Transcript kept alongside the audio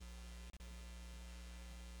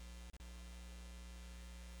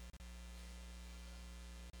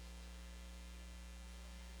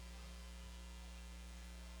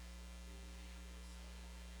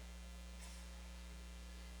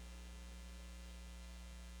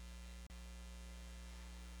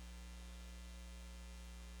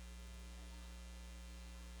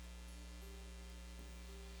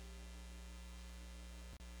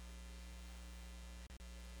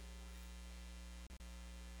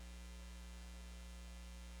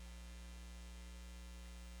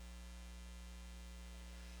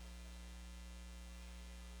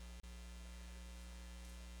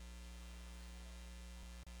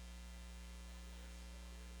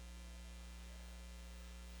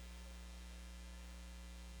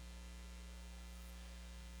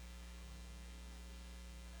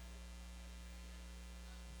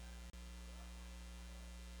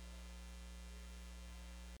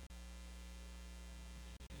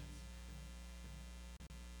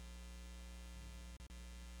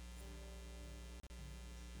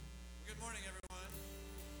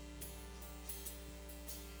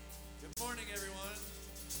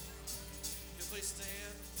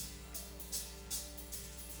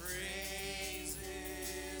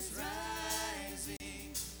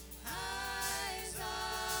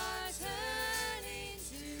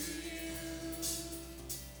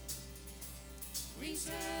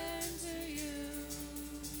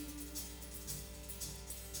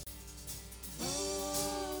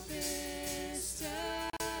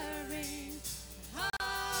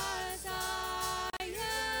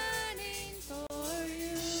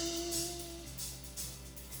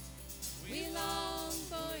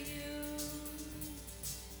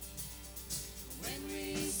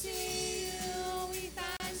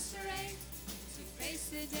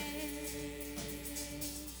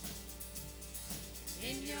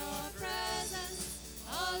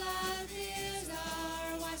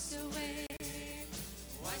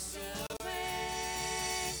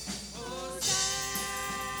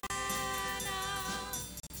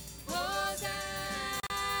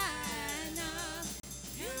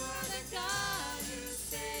the God who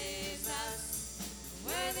saves us,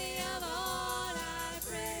 worthy of all our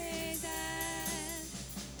praise and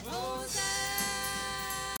Hosanna,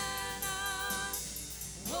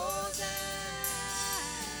 Hosanna.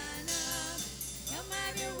 Come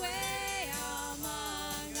have your way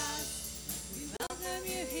among us. We welcome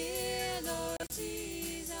you here, Lord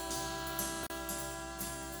Jesus.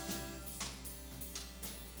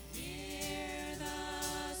 Hear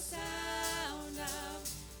the sound of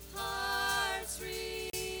hearts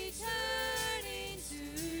returning to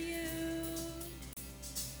you.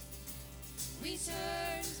 We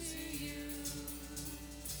turn to you.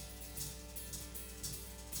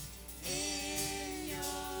 In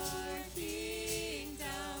your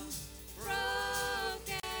kingdom,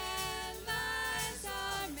 broken lives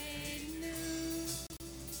are made new.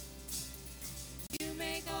 You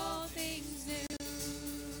make all things new.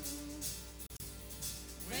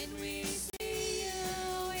 When we see you,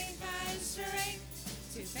 we find strength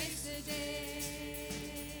to face the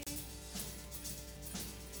day.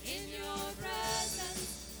 In your presence,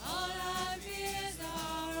 all our fears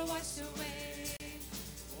are washed away,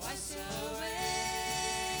 washed away.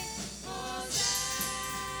 Hosanna,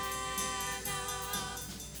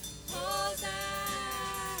 Hosanna.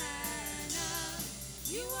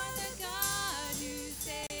 You are the God who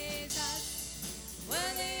saves us,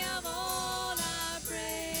 worthy of all our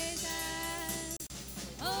praise and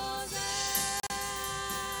Hosanna,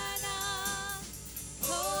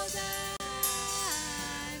 Hosanna.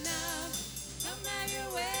 Come have your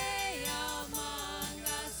way among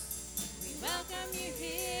us. We welcome you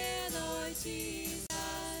here, Lord Jesus.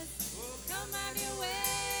 Come have your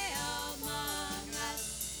way among us.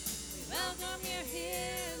 We welcome you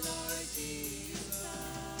here, Lord Jesus.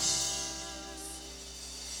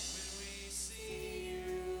 When we see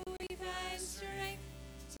you, we find strength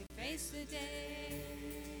to face the day.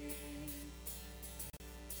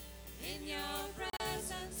 In your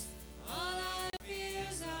presence, all our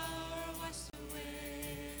fears are washed away.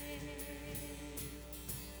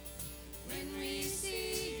 When we see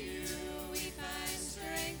you, we find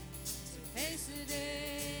strength to face the day.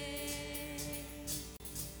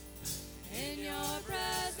 In your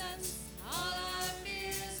presence, all our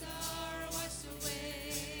fears are washed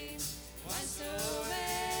away, washed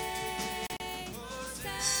away.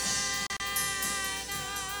 Hosanna,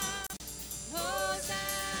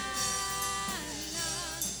 Hosanna.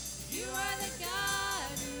 You are the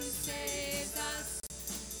God who saves us,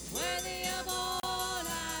 worthy of all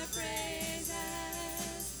our praises.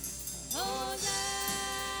 Hosanna,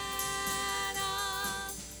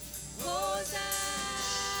 Hosanna.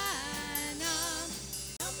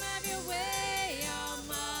 Come have your way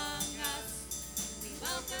among us. We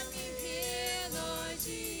welcome you here, Lord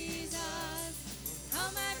Jesus.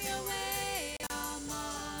 Come have your way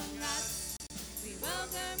among us. We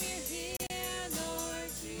welcome you here,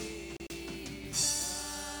 Lord Jesus.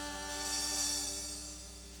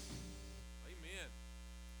 Amen.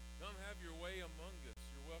 Come have your way among us.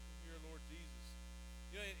 You're welcome here, Lord Jesus.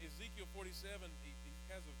 You know, in Ezekiel 47, he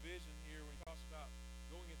has a vision here when he talks about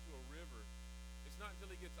going into a river. It's not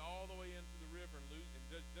until he gets all the way into the river and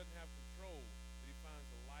doesn't have control that he finds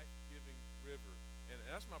a life-giving river. And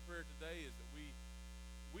that's my prayer today, is that we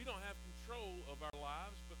don't have control of our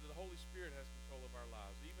lives, but that the Holy Spirit has control of our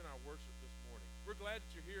lives, even our worship this morning. We're glad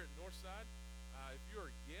that you're here at Northside. If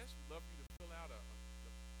you're a guest, we'd love for you to fill out a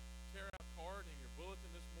tear-out card in your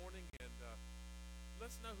bulletin this morning, and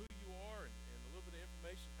let us know who you are and a little bit of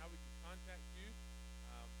information how we can contact you.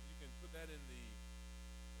 You can put that in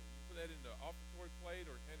the offertory plate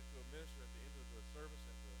or hand it to a minister at the end of the service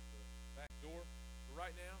at the back door. But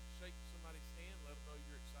right now, shake somebody's hand, let them know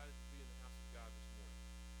you're excited to be in the house of God this morning.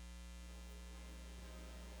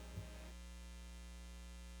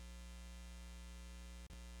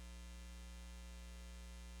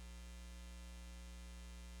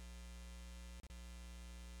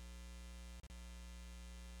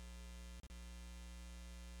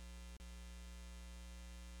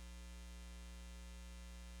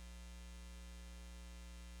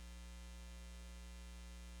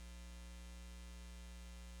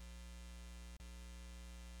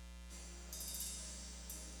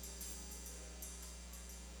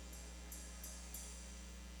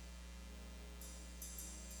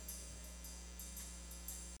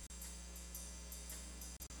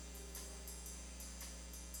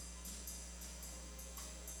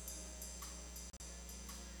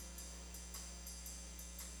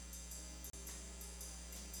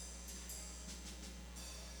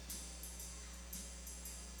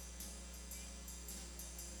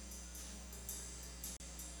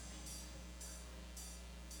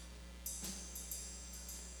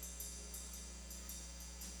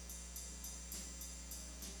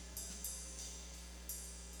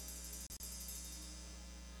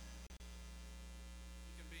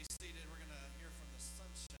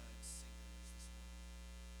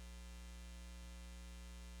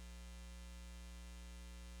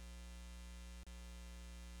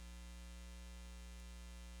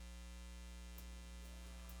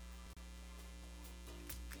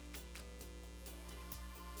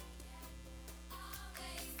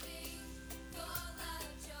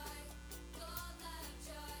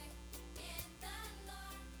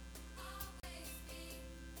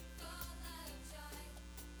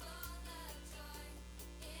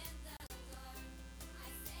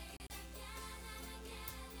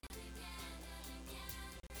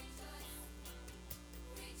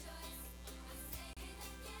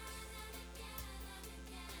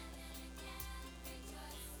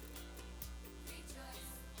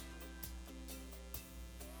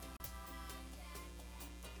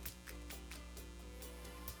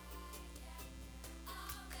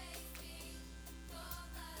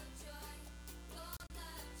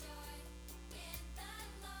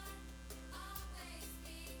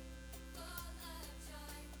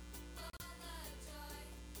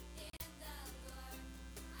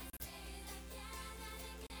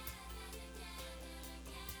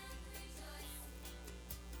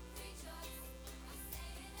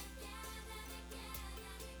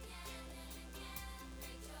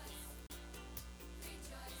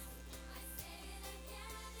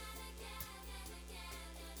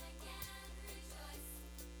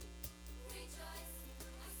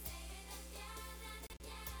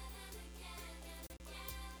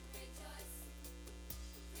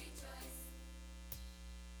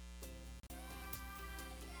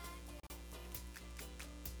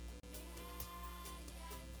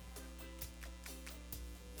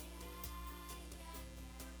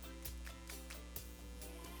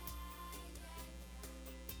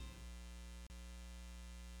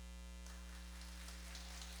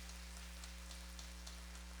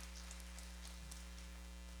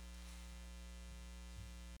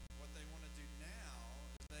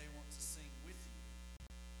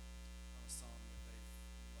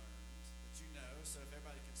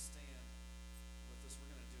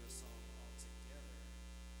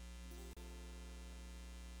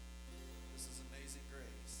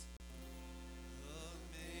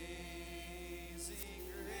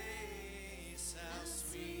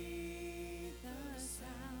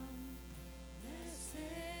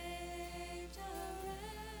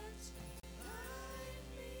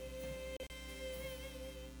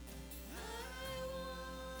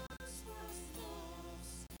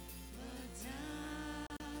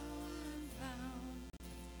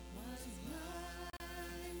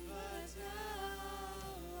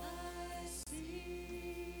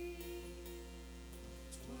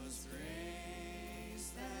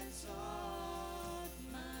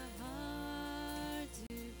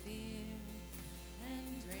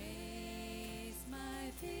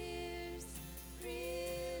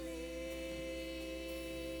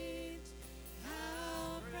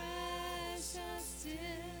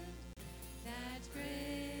 did that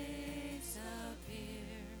grace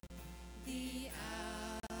appear. The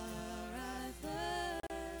hour I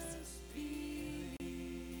first believed,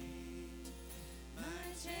 my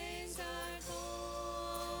chains are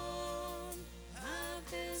gone, I've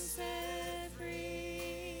been set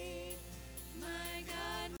free. My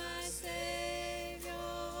God, my Savior,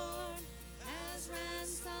 has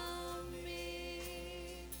ransomed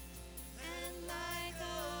me, and like a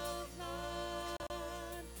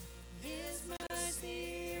flood, His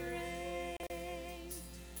mercy reigns,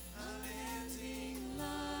 unending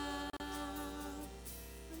love,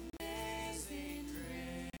 amazing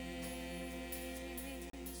grace.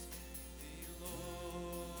 The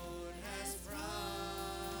Lord has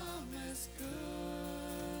promised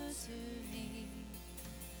good to me.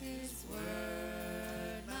 His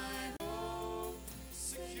word my hope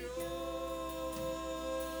secures.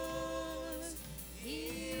 He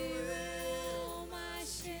will my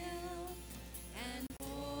shield and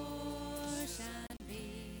portion be,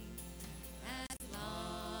 as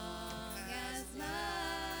long as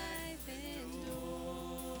life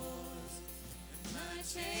endures. My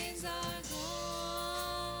chains are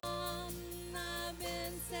gone, I've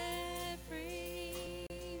been set free.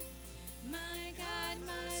 My God,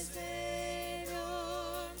 my Savior,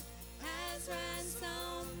 has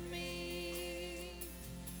ransomed me,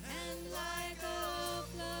 and like a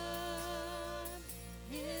flood,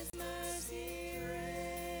 His mercy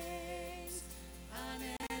reigns,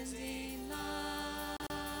 unending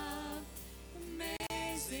love,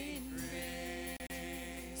 amazing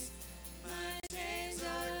grace. My chains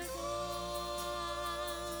are gone,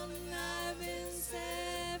 I've been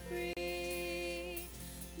set free.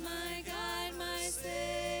 My God, my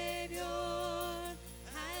Savior,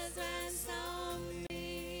 has ransomed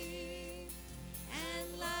me, and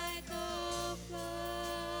like a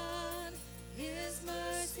flood, His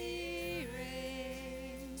mercy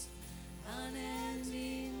reigns,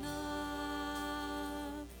 unending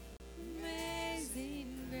love, amazing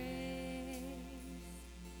grace.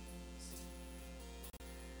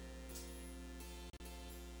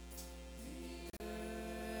 The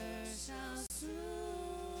earth shall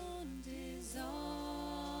soon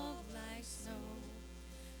dissolve like snow.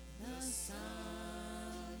 The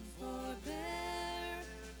sun forbear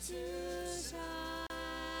to shine,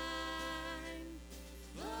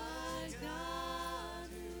 but God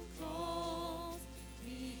who calls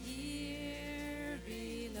me here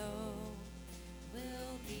below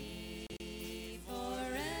will be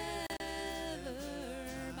forever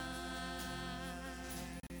mine.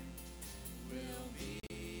 Will be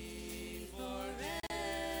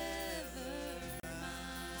forever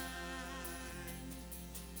mine.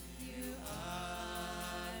 You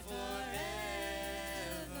are forever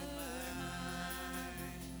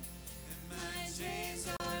mine. And my chains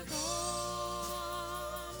are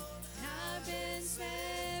gone, I've been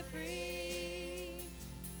set free.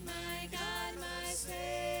 My God, my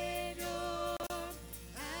Savior,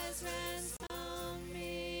 has ransomed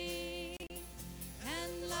me,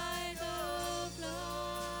 and like a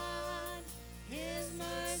flood, His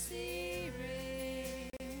mercy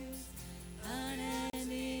reigns,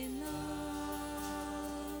 unending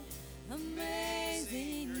love,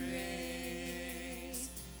 amazing grace.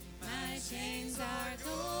 My chains are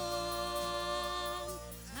gone,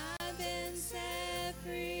 I've been set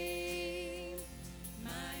free.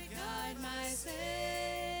 My God, my Savior,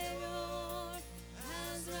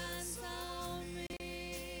 has ransomed me,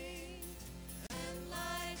 and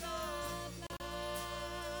like a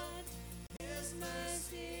flood, His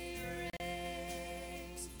mercy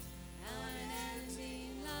reigns,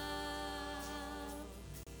 unending love,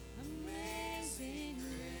 amazing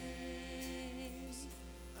grace,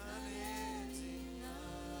 unending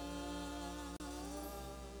love,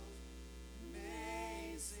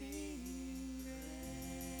 amazing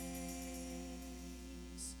grace.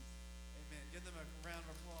 Amen. Give them a round of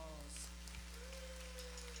applause.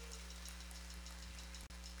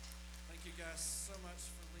 Thank you guys so much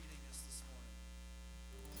for leading us this morning.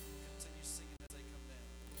 Continue singing as they come down.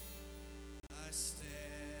 I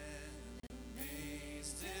stand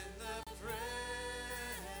amazed in the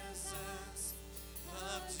presence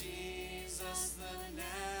of Jesus the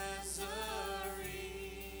Nazarene,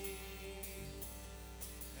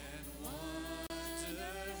 and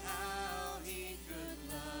wonder how He could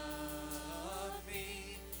love me,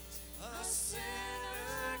 a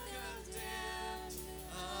sinner condemned,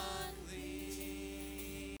 unclean.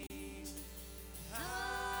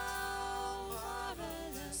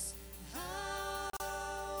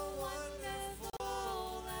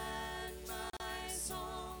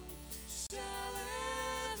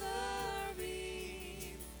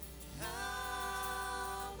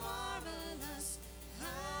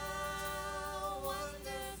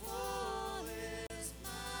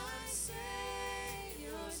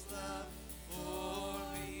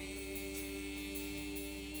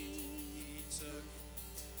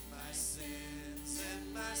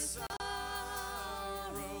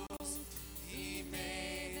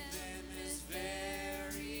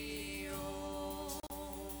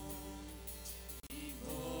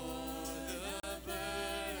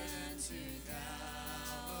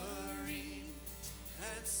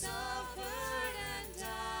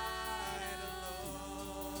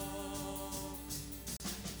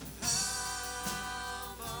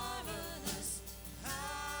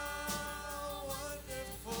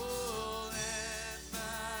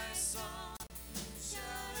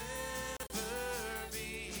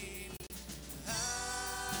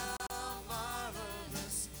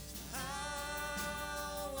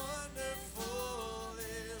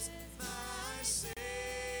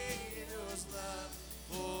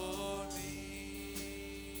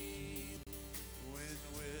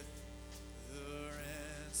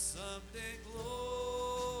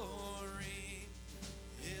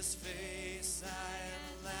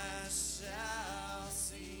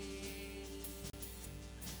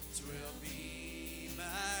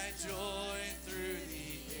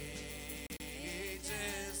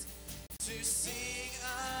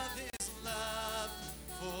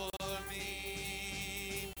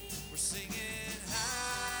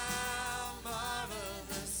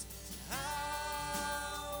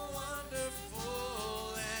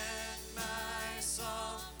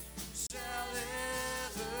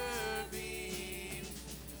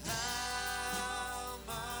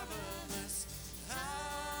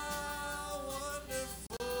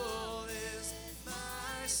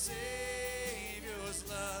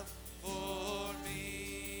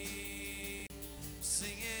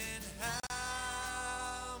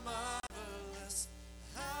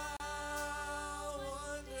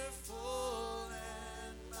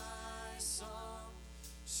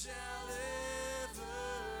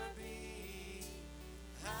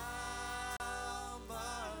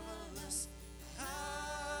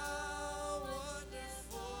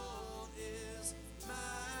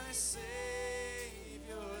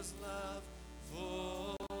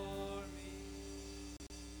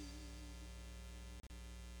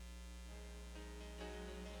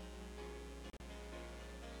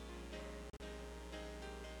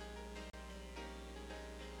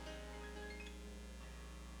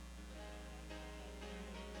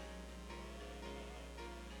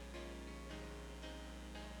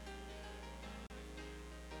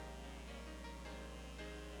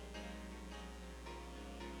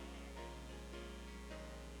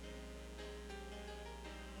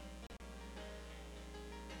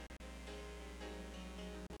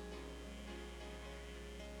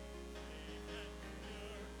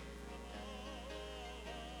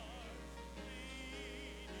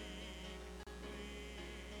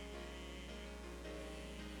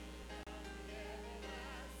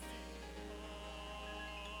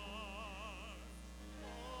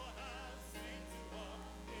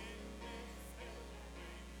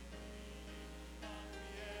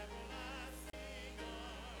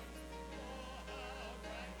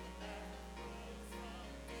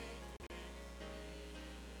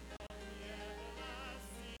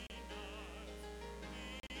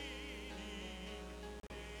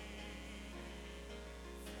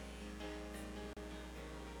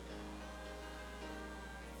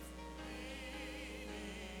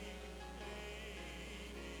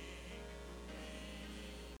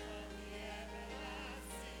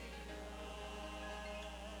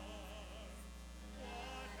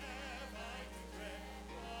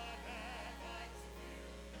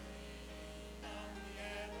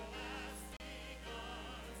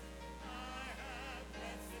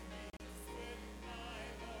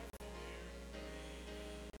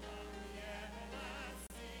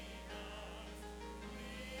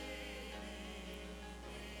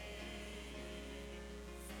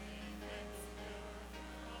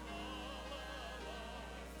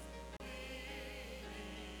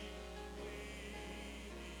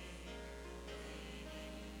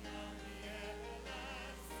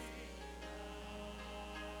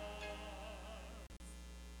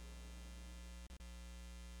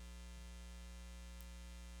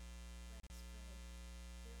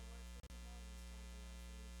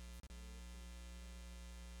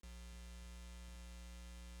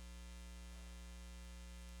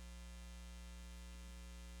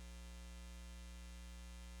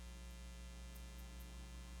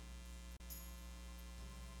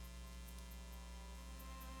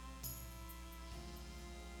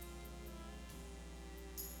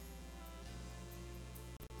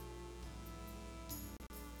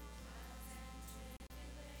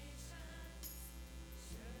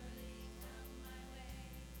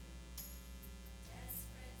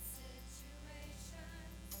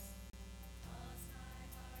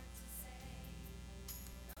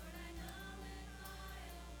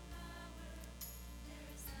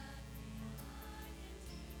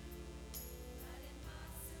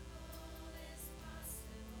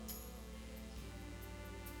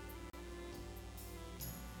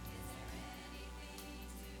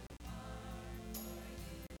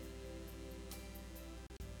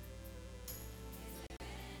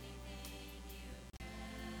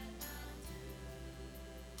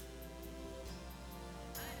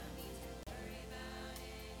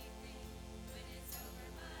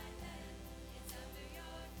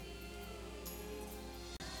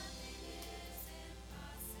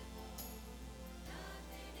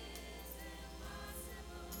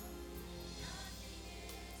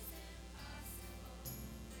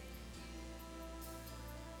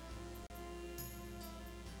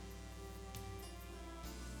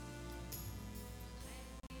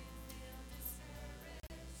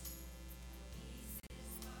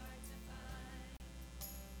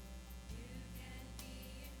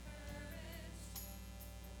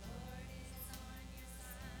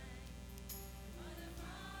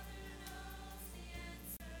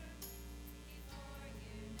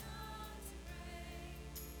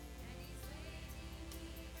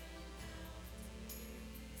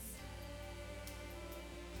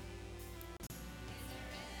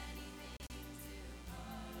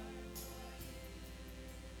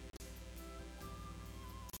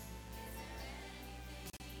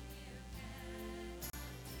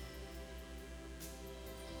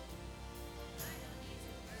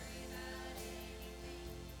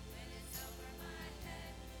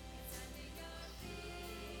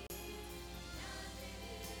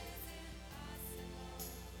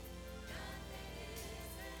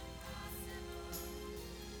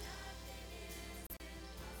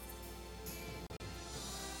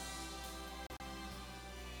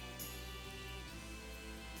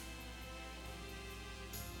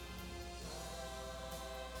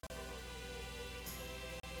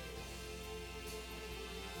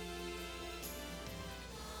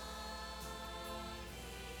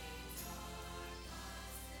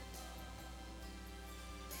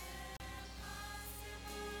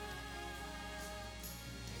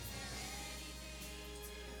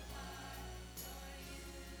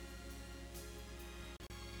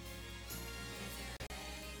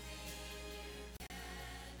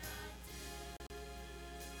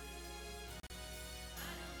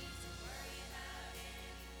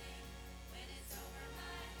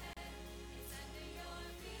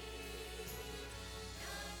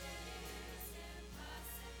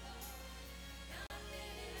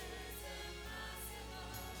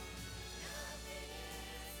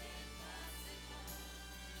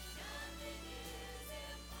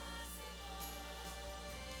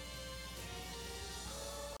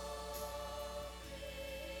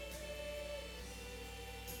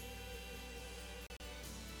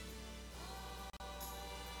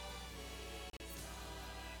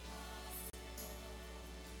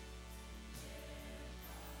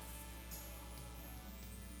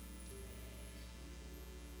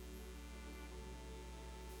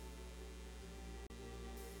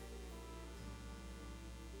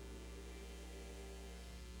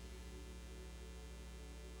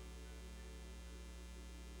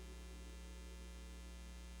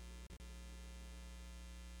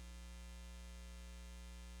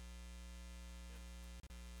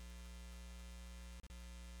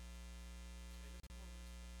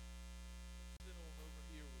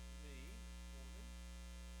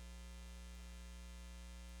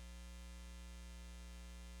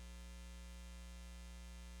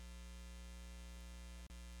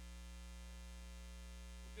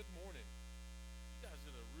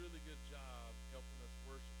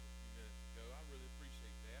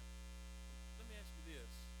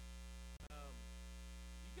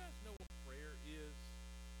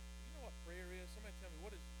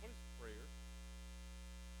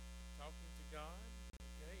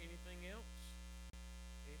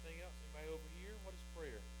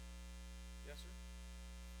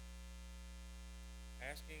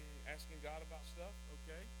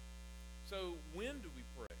 So when do we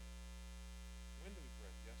pray? When do we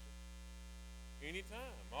pray? Yes, sir.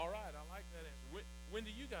 Anytime. All right, I like that answer. When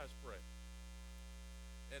do you guys pray?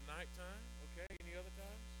 At nighttime? Okay. Any other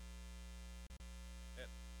times?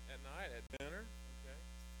 At night, at dinner? Okay.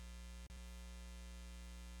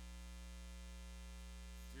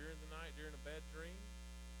 During the night, during a bad dream?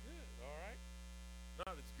 Good. All right.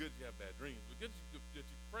 Not that it's good you have bad dreams, but good that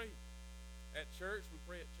you pray. At church, we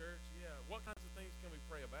pray at church. Yeah. What kinds of things can we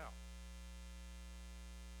pray about?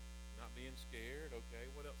 Not being scared. Okay.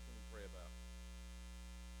 What else can we pray about?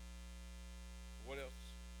 What else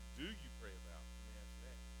do you pray about? Let me ask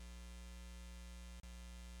that.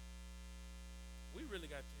 We really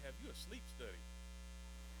got to have you a sleep study.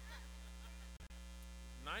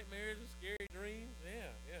 Nightmares and scary dreams. Yeah,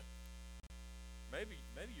 yeah. Maybe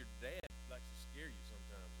your dad likes to scare you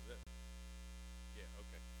sometimes. Is that? Yeah.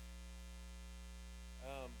 Okay.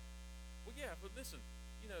 Well, yeah. But listen,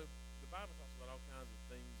 the Bible talks about all kinds of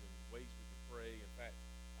things and ways we can pray. In fact,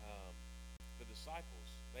 the disciples,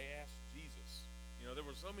 they asked Jesus. There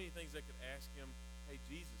were so many things they could ask him. Hey,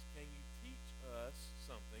 Jesus, can you teach us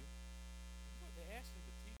something? They asked him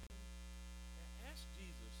to teach them. They asked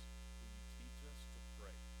Jesus, will you teach us to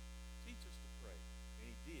pray? Teach us to pray. And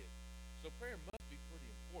he did. So prayer must be pretty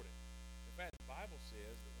important. In fact, the Bible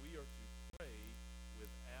says that we are to pray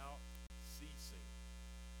without ceasing.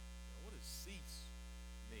 Now, what does cease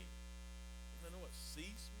mean? Anybody know what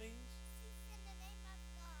cease means? Cease in the name of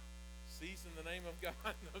God. Cease in the name of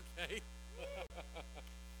God. Okay.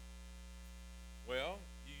 Well,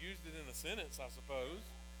 you used it in a sentence, I suppose.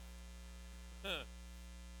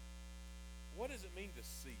 What does it mean to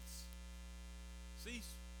cease?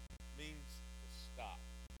 Cease means to stop,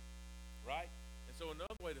 right? And so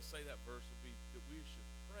another way to say that verse would be that we should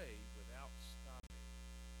pray without stopping.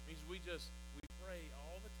 It means we pray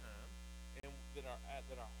all the time, and that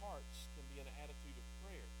our hearts can be in an attitude of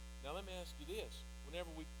prayer. Now let me ask you this: whenever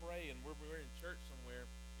we pray and we're in church somewhere,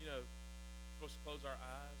 we're supposed to close our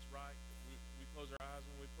eyes, right? We close our eyes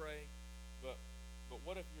when we pray, but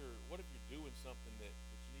what if you're doing something that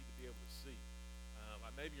you need to be able to see?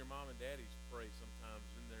 Like maybe your mom and daddy's pray sometimes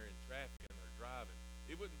when they're in traffic and they're driving.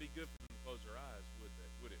 It wouldn't be good for them to close their eyes,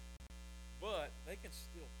 would it? But they can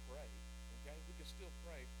still pray, okay? We can still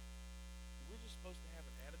pray. We're just supposed to have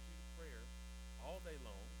an attitude of prayer all day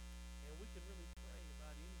long, and we can really pray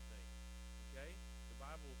about anything, okay? The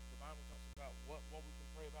Bible talks about what we can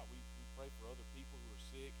pray about. We pray for other people who are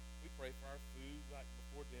sick. We pray for our food, like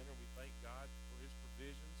before dinner. We thank God for his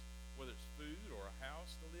provisions, whether it's food or a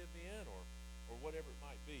house to live in or whatever it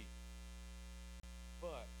might be.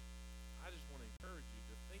 But I just want to encourage you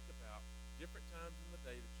to think about different times in the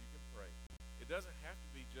day that you can pray. It doesn't have to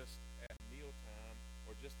be just at mealtime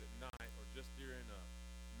or just at night or just during a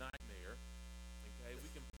nightmare. Okay, we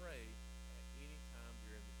can pray at any time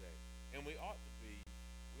during the day, and we ought to be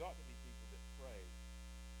people that pray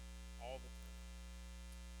all the time.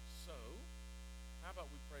 So, how about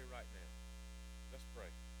we pray right now? Let's pray.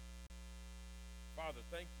 Father,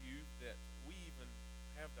 thank you that we even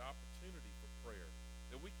have the opportunity for prayer,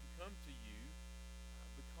 that we can come to you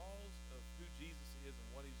because of who Jesus is and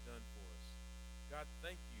what he's done for us. God,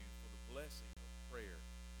 thank you for the blessing of prayer.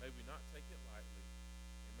 May we not take it lightly,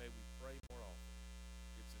 and may we pray more often.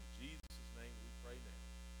 It's in Jesus' name we pray now.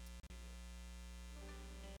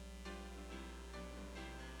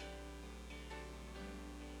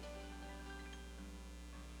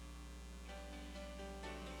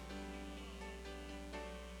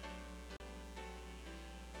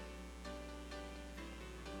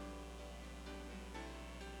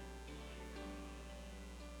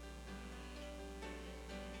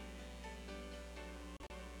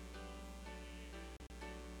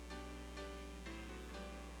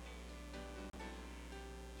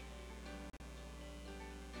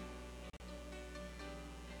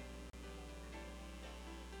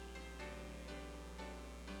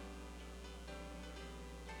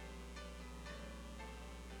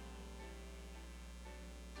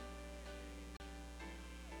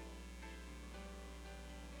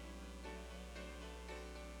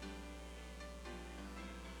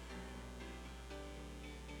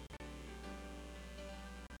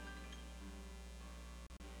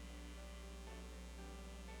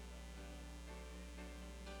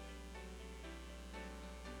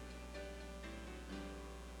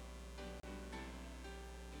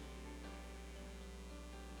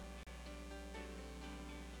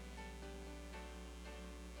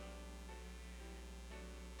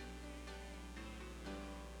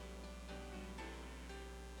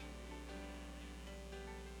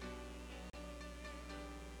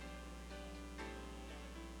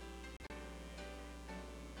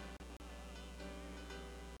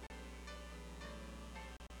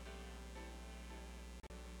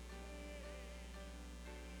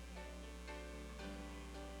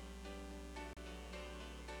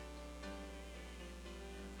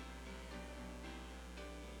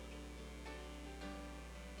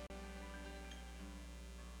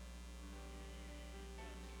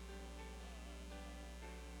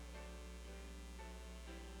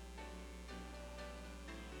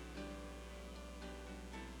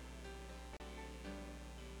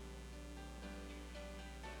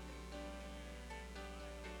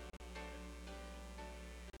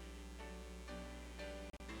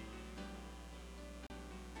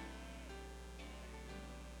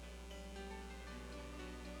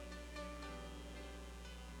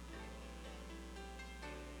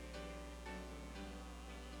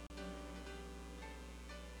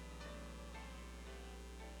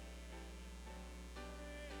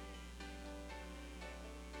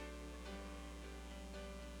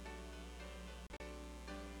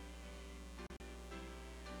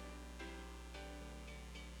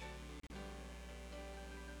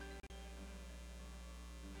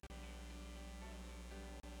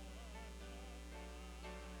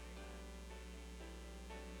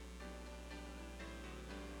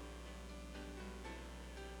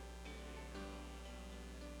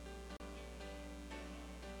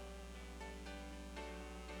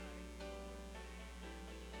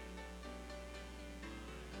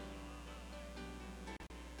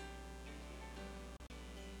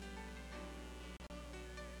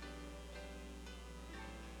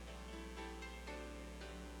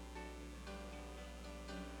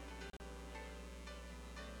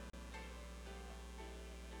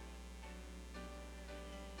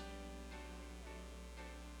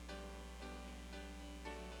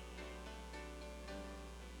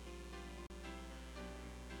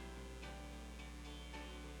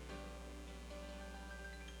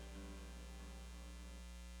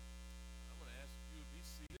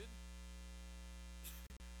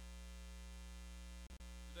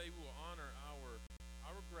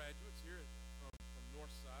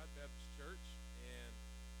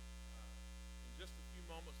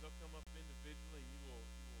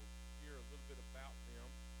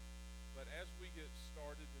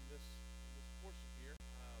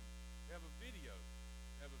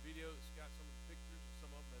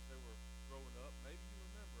 they were growing up. Maybe you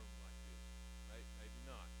remember them like this. Maybe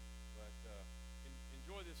not. But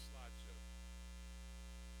enjoy this slideshow.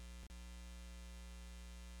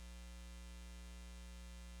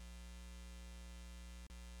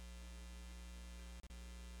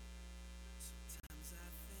 Sometimes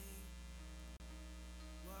I think,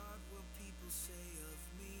 what will people say of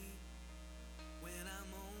me when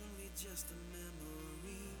I'm only just a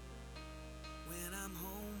memory? When I'm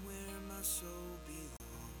home where my soul belongs.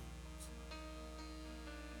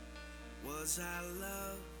 Was I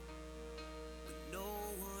loved when no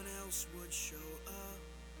one else would show up?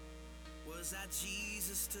 Was I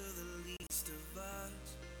Jesus to the least of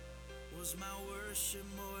us? Was my worship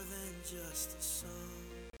more than just a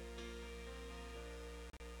song?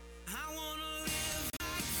 I wanna live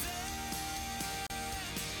like that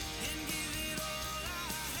and give it all I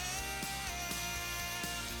have,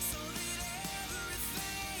 so that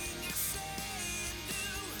everything I say and do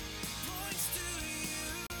points to you.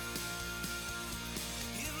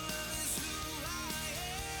 If love is who I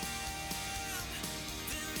am,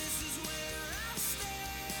 then this is where I stand.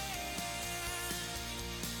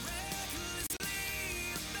 Recklessly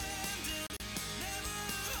abandoned, never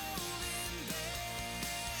holding back.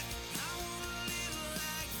 I wanna live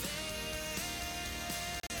like that.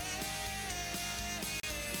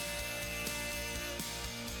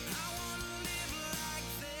 I wanna live like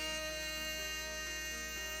that.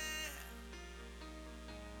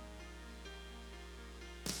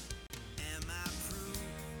 Am I proof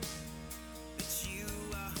that you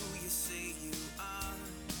are who you say you are?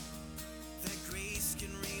 That grace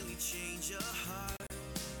can really change a heart?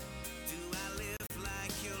 Do I live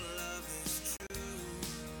like your love is true?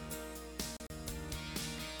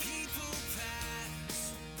 People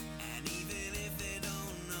pass, and even if they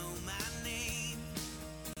don't know my name,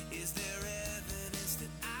 is there evidence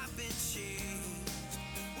that I've been changed?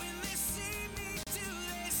 When they see me, do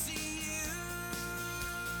they see you?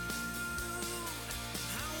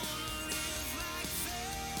 I wanna live like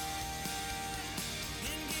that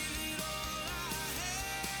and give it all I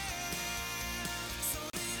have, so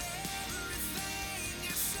that everything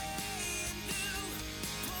I say and do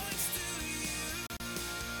points to you.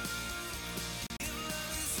 If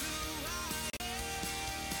love is who I am,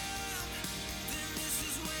 then this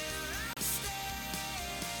is where I stand.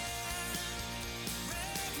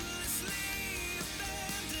 Recklessly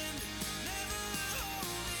abandoned, never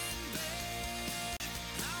holding back.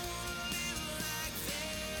 I wanna live like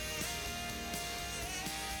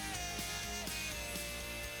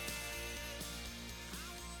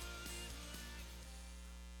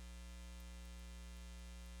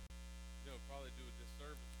You know, probably do a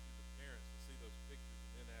disservice to the parents to see those pictures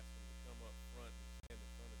and then ask them to come up front and stand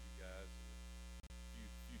in front of you guys. And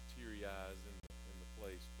a few teary eyes in the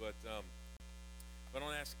place. But I'm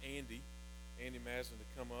gonna ask Andy Maslin to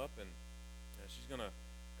come up, and she's gonna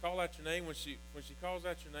call out your name. When she calls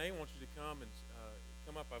out your name, I want you to come and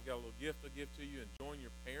come up. I've got a little gift I'll give to you, and join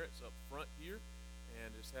your parents up front here,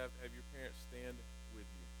 and just have your parents stand with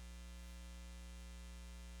you.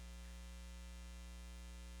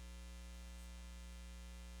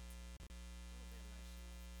 A little bit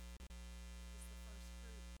emotional. This is the first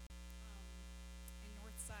group in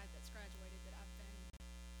Northside that's graduated that I've been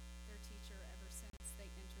their teacher ever since they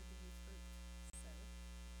entered the youth group. So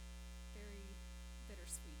very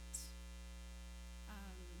bittersweet.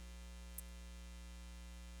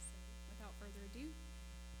 So without further ado,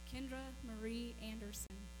 Kendra Marie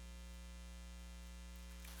Anderson.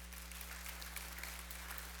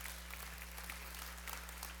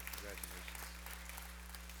 Congratulations.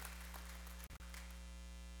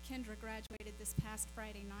 Kendra graduated this past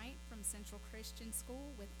Friday night from Central Christian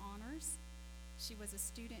School with honors. She was a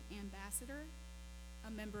student ambassador,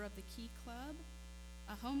 a member of the Key Club,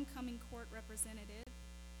 a homecoming court representative,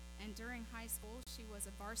 and during high school, she was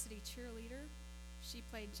a varsity cheerleader. She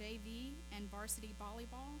played JV and varsity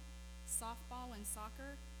volleyball, softball, and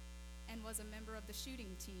soccer, and was a member of the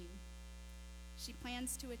shooting team. She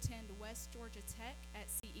plans to attend West Georgia Tech at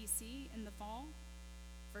CEC in the fall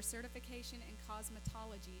for certification in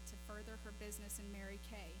cosmetology to further her business in Mary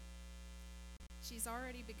Kay. She's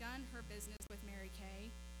already begun her business with Mary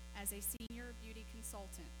Kay as a senior beauty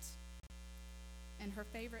consultant. And her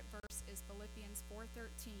favorite verse is Philippians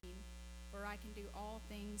 4:13, where I can do all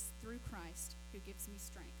things through Christ who gives me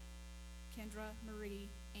strength. Kendra Marie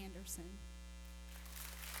Anderson.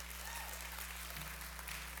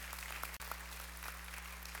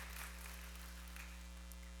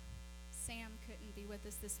 Sam couldn't be with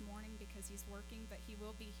us this morning because he's working, but he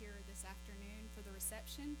will be here this afternoon for the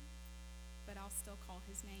reception. But I'll still call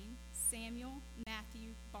his name. Samuel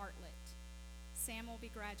Matthew Bartlett. Sam will be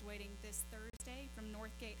graduating this Thursday from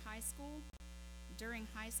Northgate High School. During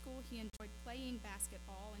high school, he enjoyed playing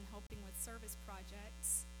basketball and helping with service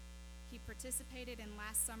projects. He participated in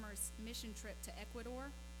last summer's mission trip to Ecuador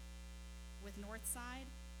with Northside.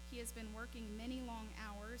 He has been working many long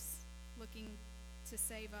hours, looking to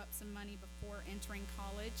save up some money before entering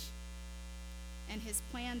college. And his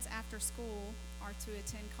plans after school are to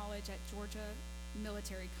attend college at Georgia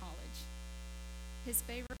Military College. His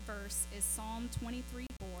favorite verse is Psalm 23:4.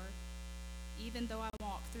 Even though I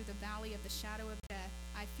walk through the valley of the shadow of death,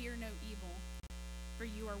 I fear no evil, for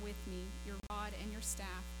you are with me. Your rod and your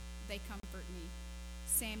staff, they comfort me.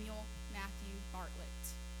 Samuel Matthew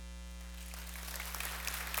Bartlett.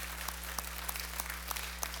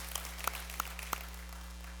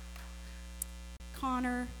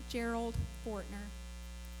 Connor Gerald Fortner,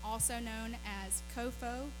 also known as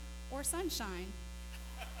Kofo or Sunshine.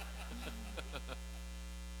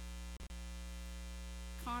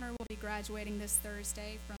 Connor will be graduating this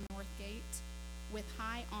Thursday from Northgate with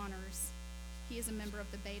high honors. He is a member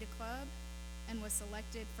of the Beta Club and was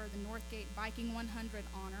selected for the Northgate Viking 100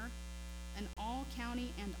 honor, an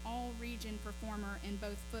all-county and all-region performer in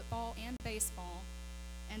both football and baseball,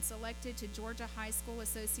 and selected to Georgia High School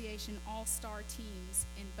Association All-Star teams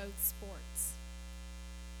in both sports.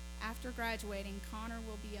 After graduating, Connor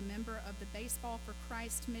will be a member of the Baseball for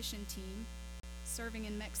Christ mission team, serving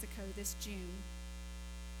in Mexico this June.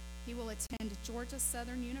 He will attend Georgia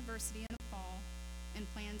Southern University in the fall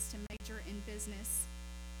and plans to major in business,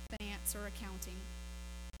 finance, or accounting.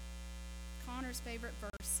 Connor's favorite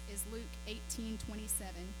verse is Luke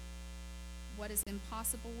 18:27. What is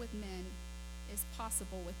impossible with men is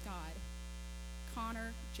possible with God.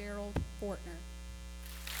 Connor Gerald Fortner.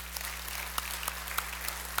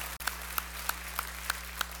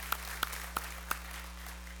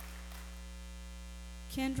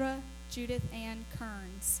 Kendra Judith Ann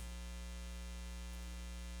Kearns.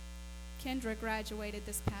 Kendra graduated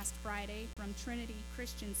this past Friday from Trinity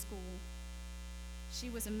Christian School.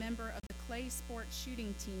 She was a member of the clay sport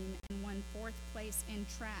shooting team and won 4th place in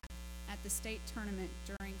track at the state tournament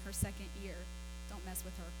during her second year. Don't mess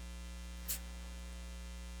with her.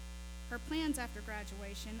 Her plans after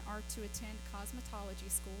graduation are to attend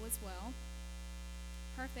cosmetology school as well.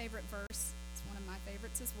 Her favorite verse, it's one of my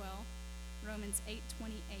favorites as well, Romans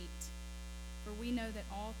 8:28. For we know that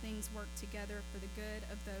all things work together for the good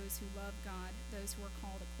of those who love God, those who are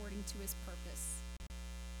called according to his purpose.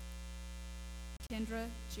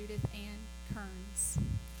 Kendra Judith Ann Kearns.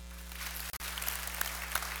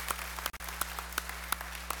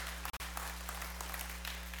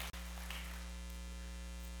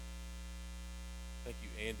 Thank you,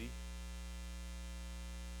 Andy.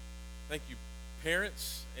 Thank you,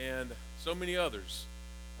 parents, and so many others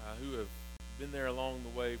who have been there along the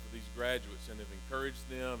way for these graduates and have encouraged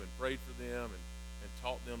them and prayed for them and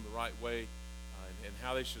taught them the right way and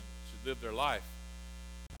how they should live their life.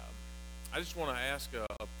 I just want to ask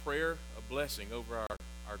a prayer, a blessing over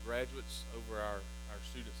our graduates, over our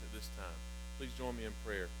students at this time. Please join me in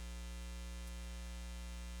prayer.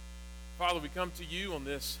 Father, we come to you on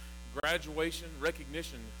this graduation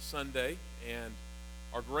recognition Sunday and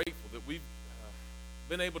are grateful that we've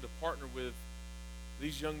been able to partner with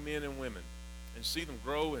these young men and women and see them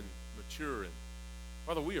grow and mature. And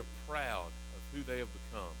Father, we are proud of who they have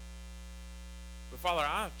become. But Father,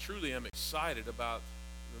 I truly am excited about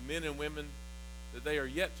the men and women that they are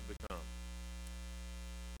yet to become.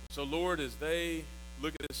 So Lord, as they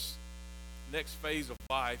look at this next phase of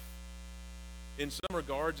life, in some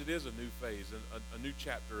regards it is a new phase, a new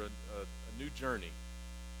chapter, a new journey.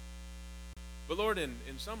 But Lord, in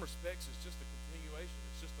some respects it's just a continuation.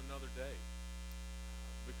 It's just another day.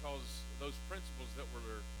 Because those principles that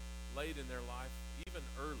were laid in their life, even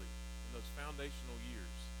early in those foundational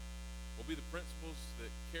years, will be the principles that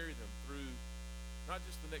carry them through not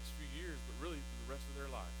just the next few years, but really through the rest of their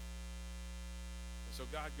life. And so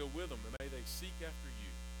God, go with them, and may they seek after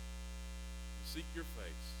you, seek your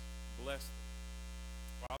face, bless them.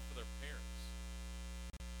 Father, for their parents.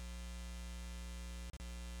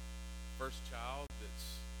 First child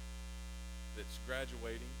that's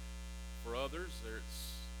graduating. For others,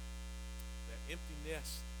 there's that empty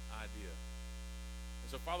nest idea.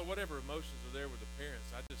 And so, Father, whatever emotions are there with the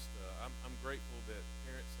parents, I'm grateful that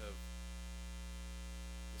parents have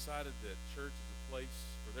decided that church is a place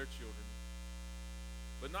for their children,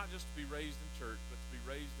 but not just to be raised in church, but to be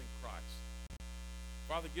raised in Christ.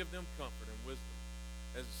 Father, give them comfort and wisdom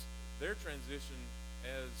as their transition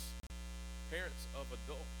as parents of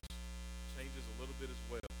adults changes a little bit as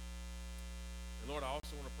well. And Lord, I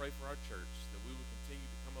also want to pray for our church that we would continue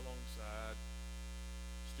to come alongside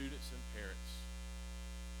students and parents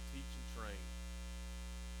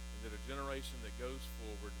generation that goes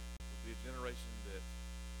forward will be a generation that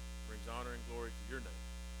brings honor and glory to your name.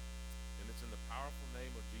 And it's in the powerful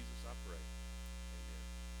name of Jesus I pray. Amen.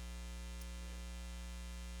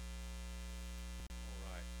 All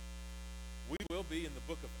right. We will be in the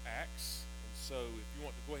book of Acts. And so if you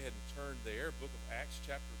want to go ahead and turn there, book of Acts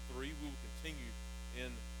chapter 3, we will continue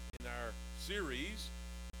in our series,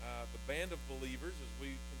 The Band of Believers, as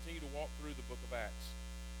we continue to walk through the book of Acts.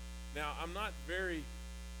 Now, I'm not very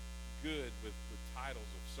good with titles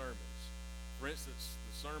of sermons. For instance,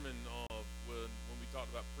 the sermon of when we talked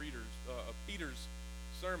about Peter's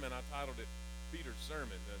sermon, I titled it Peter's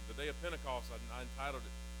Sermon. And the day of Pentecost, I entitled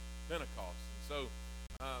it Pentecost. And so,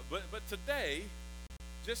 but today,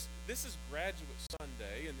 this is Graduate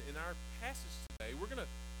Sunday, and in our passage today, we're gonna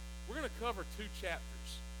cover 2 chapters.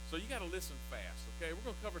 So you got to listen fast, okay? We're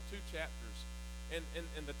gonna cover 2 chapters, and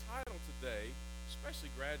the title today, especially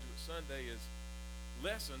Graduate Sunday, is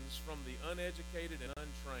Lessons from the Uneducated and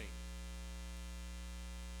Untrained.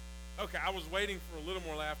 Okay, I was waiting for a little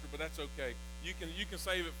more laughter, but that's okay. You can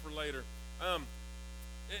save it for later.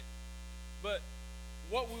 But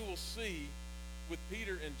what we will see with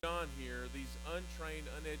Peter and John here, these untrained,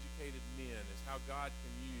 uneducated men, is how God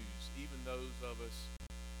can use even those of us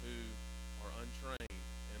who are untrained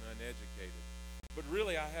and uneducated. But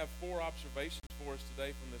really, I have 4 observations for us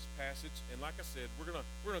today from this passage, and like I said, we're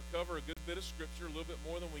gonna cover a good bit of scripture, a little bit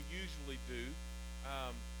more than we usually do.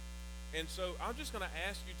 And so I'm just going to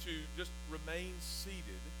ask you to just remain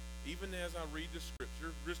seated, even as I read the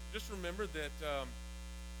scripture. Just remember that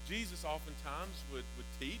Jesus oftentimes would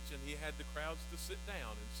teach, and he had the crowds to sit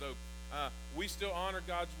down. And so we still honor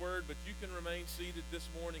God's word, but you can remain seated this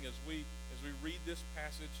morning as we read this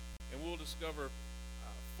passage, and we'll discover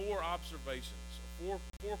 4 observations, or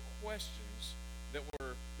 4 questions that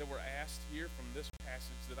were asked here from this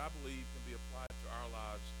passage that I believe can be applied to our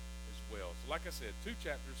lives as well. So like I said, 2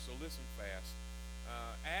 chapters, so listen fast.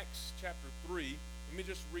 Acts chapter 3, let me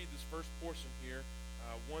just read this first portion here,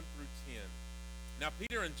 1 through 10. Now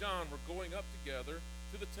Peter and John were going up together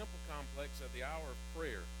to the temple complex at the hour of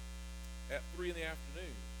prayer at 3 in the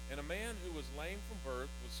afternoon. And a man who was lame from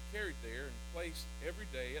birth was carried there and placed every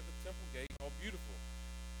day at the temple gate called Beautiful,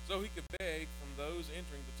 so he could beg from those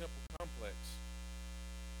entering the temple complex.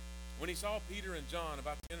 When he saw Peter and John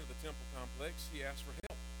about to enter the temple complex, he asked for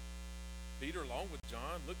help. Peter, along with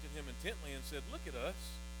John, looked at him intently and said, "Look at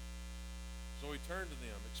us." So he turned to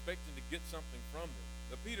them, expecting to get something from them.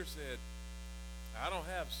 But Peter said, "I don't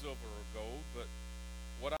have silver or gold, but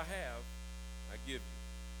what I have, I give you.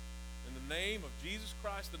 In the name of Jesus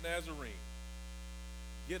Christ the Nazarene,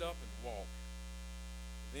 get up and walk."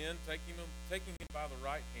 Then, taking him by the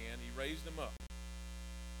right hand, he raised him up.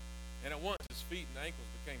 And at once his feet and ankles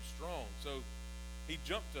became strong. So he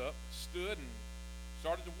jumped up, stood, and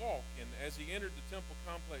started to walk. And as he entered the temple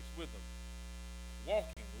complex with them,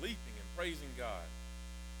 walking, leaping, and praising God,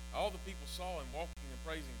 all the people saw him walking and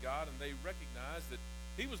praising God, and they recognized that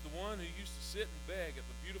he was the one who used to sit and beg at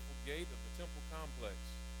the beautiful gate of the temple complex.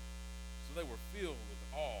 So they were filled with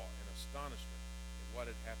awe and astonishment at what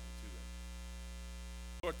had happened to him.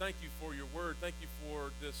 Lord, thank you for your word. Thank you for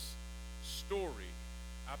this story.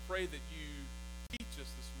 I pray that you teach us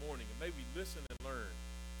this morning, and may we listen and learn.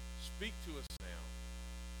 Speak to us now.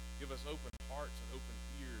 Give us open hearts and open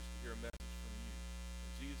ears to hear a message from you.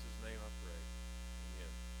 In Jesus' name I pray.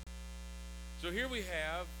 Amen. So here we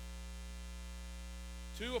have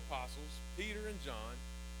 2 apostles, Peter and John.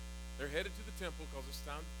 They're headed to the temple because it's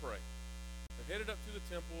time to pray. They're headed up to the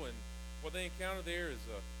temple, and what they encounter there is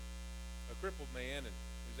a crippled man and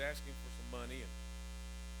who's asking for some money. And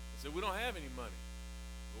they said, "We don't have any money,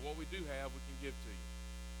 but what we do have, we can give to you."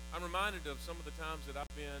 I'm reminded of some of the times that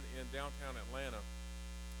I've been in downtown Atlanta.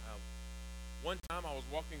 One time I was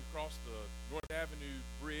walking across the North Avenue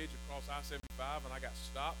Bridge across I-75, and I got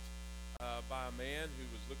stopped by a man who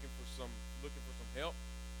was looking for some help.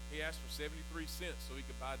 He asked for 73 cents so he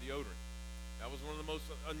could buy deodorant. That was one of the most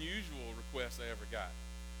unusual requests I ever got.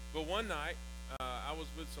 But one night, I was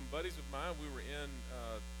with some buddies of mine. We were in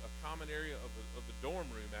a common area of the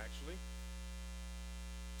dorm room, actually.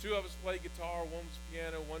 2 of us played guitar, 1 was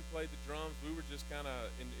piano, 1 played the drums. We were just kind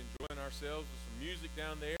of enjoying ourselves with some music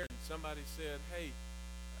down there, and somebody said, "Hey,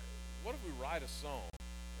 what if we write a song?"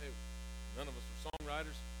 Hey, none of us were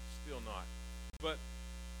songwriters, still not. But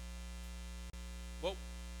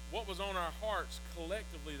what was on our hearts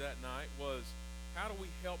collectively that night was, how do we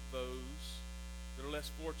help those that are less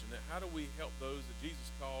fortunate? How do we help those that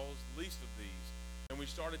Jesus calls the least of these? And we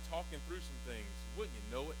started talking through some things. Wouldn't you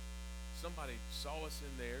know it, somebody saw us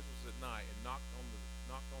in there. It was at night, and knocked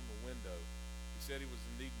on the window. He said he was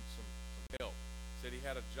in need of some help. said he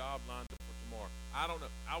had a job lined up for tomorrow. I don't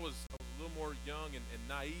know. I was a little more young and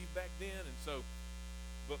naive back then, and so,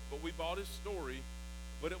 but we bought his story.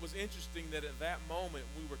 But it was interesting that at that moment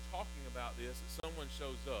we were talking about this, that someone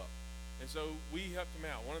shows up. And so we helped him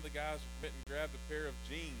out. One of the guys went and grabbed a pair of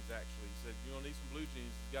jeans, actually. He said, "You don't need some blue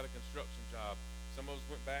jeans. He's got a construction job." Some of us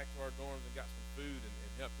went back to our dorms and got some food and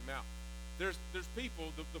helped him out. There's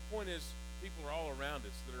people, the point is, people are all around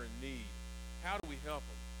us that are in need. How do we help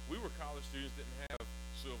them? We were college students, didn't have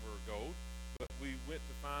silver or gold, but we went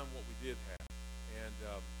to find what we did have.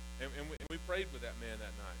 And we prayed with that man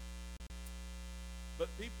that night. But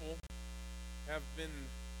people have been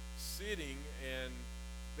sitting and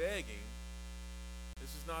begging.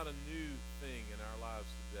 This is not a new thing in our lives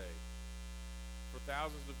today. For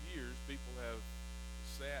thousands of years, people have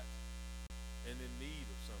sat and in need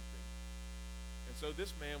of something. And so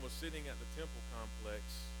this man was sitting at the temple complex,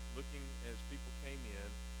 looking as people came in.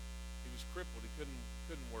 He was crippled. He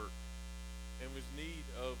couldn't work, and was in need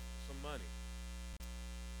of some money.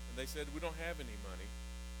 And they said, "We don't have any money,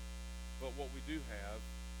 but what we do have,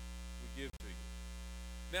 we give to you."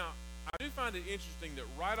 Now, I do find it interesting that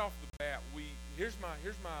right off the bat, here's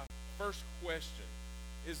my first question: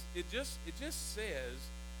 is it just says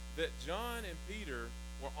that John and Peter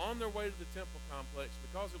were on their way to the temple complex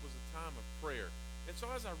because it was a time of prayer. And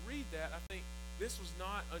so as I read that, I think this was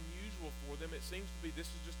not unusual for them. It seems to be this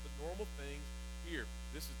is just the normal things here.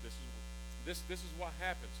 This is what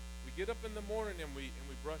happens. We get up in the morning and we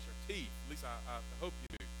brush our teeth. At least I hope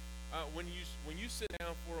you do. When you sit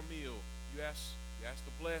down for a meal, you ask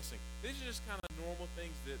the blessing. These are just kind of normal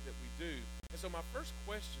things that we do. And so my first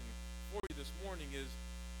question for you this morning is,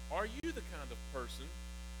 are you the kind of person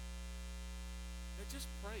that just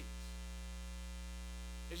prays?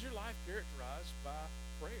 Is your life characterized by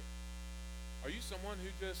prayer? Are you someone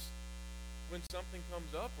who just, when something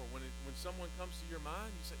comes up or when someone comes to your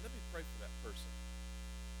mind, you say, "Let me pray for that person.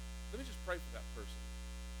 Let me just pray for that person."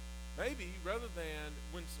 Maybe rather than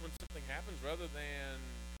when something happens, rather than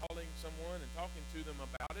calling someone and talking to them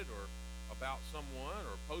about it or about someone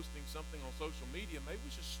or posting something on social media, maybe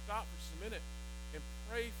we should stop for just a minute and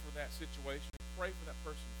pray for that situation, pray for that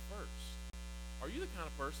person first. Are you the kind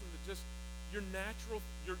of person that just your natural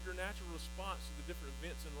response to the different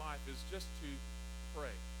events in life is just to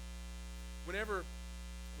pray? Whenever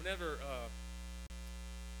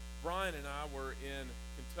Brian and I were in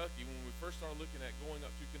Kentucky, when we first started looking at going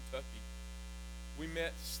up to Kentucky, we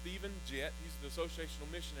met Stephen Jett. He's the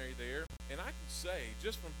associational missionary there. And I can say,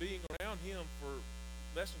 just from being around him for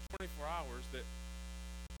less than 24 hours, that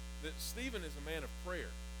Stephen is a man of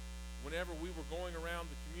prayer. Whenever we were going around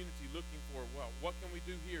the community looking for, well, what can we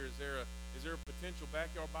do here? Is there a potential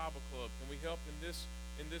backyard Bible club? Can we help in this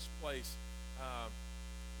place?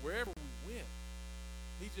 Wherever we went,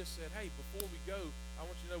 he just said, "Hey, before we go, I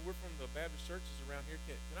want you to know we're from the Baptist churches around here.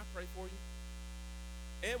 Can I pray for you?"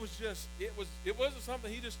 And it wasn't something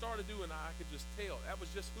he just started doing. I could just tell. That was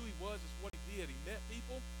just who he was. It's what he did. He met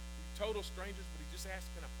people, total strangers, but he just asked,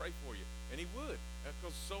 "Can I pray for you?" And he would,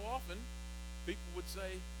 because so often people would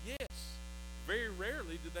say yes. Very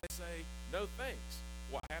rarely did they say no thanks.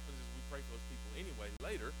 What happens is we pray for those people anyway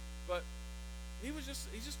later. But he's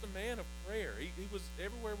just a man of prayer. He was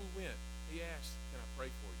everywhere we went. He asked, "Can I pray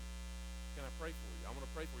for you? Can I pray for you? I want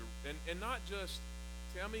to pray for you." And not just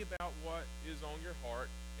tell me about what is on your heart,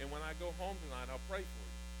 and when I go home tonight, I'll pray for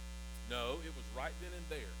you. No, it was right then and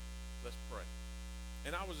there. Let's pray.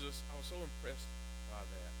 And I was so impressed by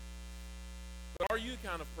that. But are you the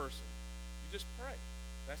kind of person? You just pray.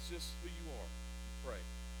 That's just who you are. You pray.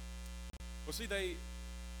 Well, see, they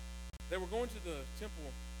were going to the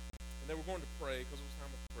temple, and they were going to pray because it was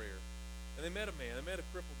time of prayer. And they met a man. They met a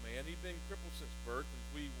crippled man. He'd been crippled since birth,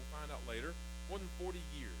 as we will find out later, more than 40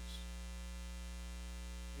 years.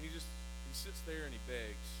 And he sits there and he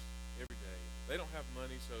begs every day. They don't have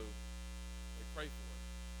money, so they pray for him.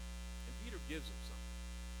 And Peter gives him something.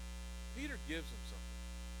 Peter gives him something.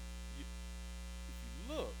 If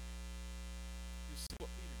you look, you see what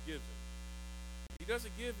Peter gives him. He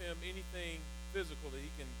doesn't give him anything physical that he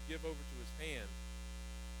can give over to his hand.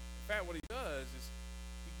 In fact, what he does is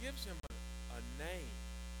he gives him a name.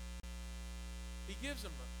 He gives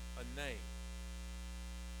him a name.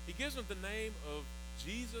 He gives him the name of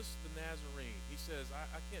Jesus the Nazarene. He says,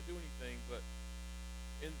 I can't do anything, but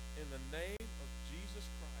in the name of Jesus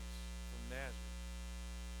Christ from Nazareth,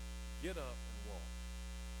 get up and walk.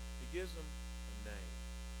 He gives him a name.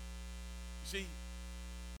 You see,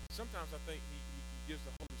 sometimes I think he gives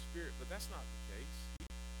the Holy Spirit, but that's not the case.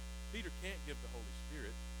 Peter can't give the Holy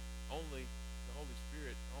Spirit. Only the Holy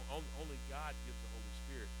Spirit, only God gives the Holy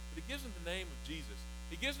Spirit. But he gives him the name of Jesus.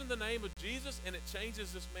 He gives him the name of Jesus, and it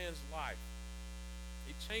changes this man's life.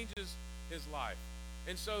 It changes his life.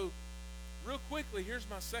 And so, real quickly, here's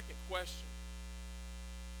my second question.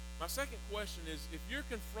 My second question is, if you're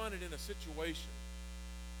confronted in a situation,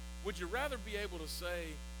 would you rather be able to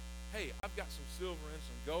say, hey, I've got some silver and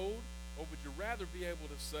some gold, or would you rather be able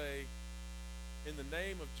to say, in the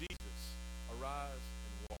name of Jesus, arise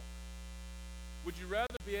and walk? Would you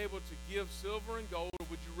rather be able to give silver and gold, or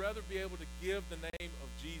would you rather be able to give the name of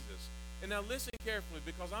Jesus? And now listen carefully,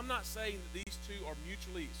 because I'm not saying that these two are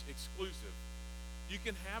mutually exclusive. You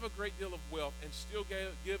can have a great deal of wealth and still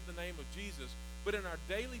give the name of Jesus, but in our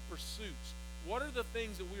daily pursuits, what are the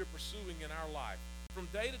things that we are pursuing in our life? From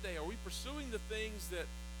day to day, are we pursuing the things that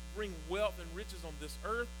bring wealth and riches on this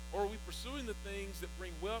earth, or are we pursuing the things that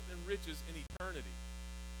bring wealth and riches in eternity?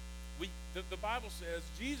 The Bible says,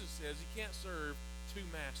 Jesus says, you can't serve two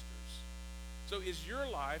masters. So is your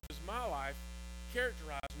life, is my life,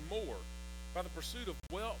 characterized more by the pursuit of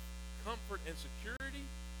wealth, comfort, and security,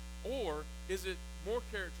 or is it more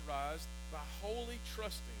characterized by wholly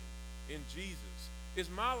trusting in Jesus? Is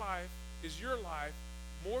my life, is your life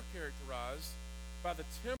more characterized by the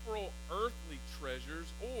temporal earthly treasures,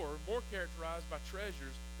 or more characterized by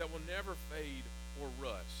treasures that will never fade or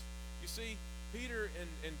rust? You see, Peter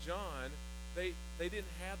and John, they didn't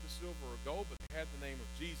have the silver or gold, but they had the name of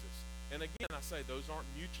Jesus. And again, I say those aren't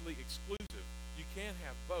mutually exclusive. You can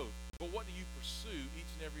have both. But what do you pursue each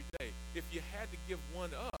and every day? If you had to give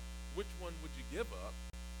one up, which one would you give up?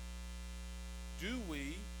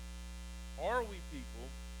 Are we people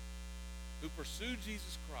who pursue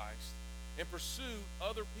Jesus Christ and pursue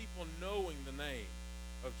other people knowing the name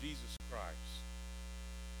of Jesus Christ?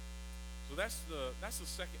 So that's the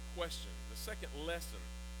second question, the second lesson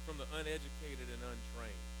from the uneducated and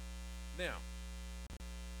untrained. Now,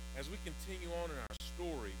 as we continue on in our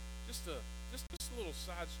story, just a little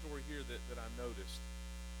side story here that I noticed.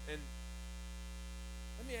 And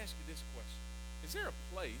let me ask you this question. Is there a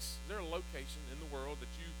place, is there a location in the world that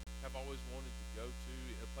you have always wanted to go to,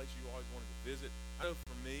 a place you always wanted to visit? I know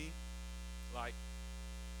for me, like,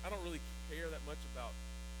 I don't really care that much about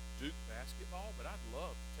Duke basketball, but I'd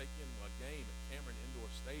love to take in a game at Cameron Indoor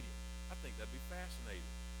Stadium. I think that'd be fascinating.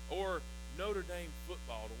 Or Notre Dame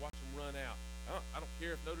football, to watch them run out. I don't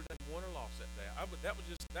care if Notre Dame won or lost that day. I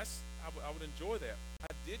would enjoy that.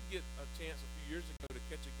 I did get a chance a few years ago to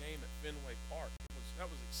catch a game at Fenway Park. That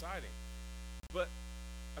was exciting. But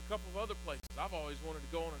a couple of other places, I've always wanted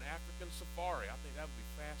to go on an African safari. I think that would be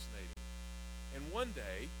fascinating. And one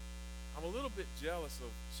day, I'm a little bit jealous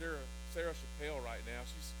of Sarah Chappelle right now.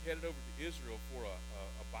 She's headed over to Israel for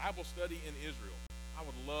a Bible study in Israel. I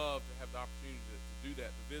would love to have the opportunity to do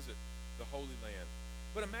that, to visit the Holy Land.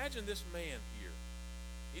 But imagine this man here.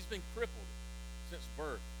 He's been crippled since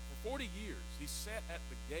birth. For 40 years, he sat at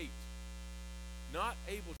the gate, not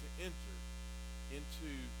able to enter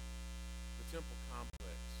into the temple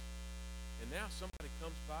complex. And now somebody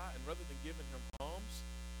comes by, and rather than giving him alms,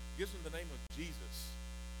 gives him the name of Jesus.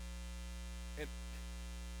 And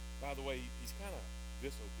by the way, he's kind of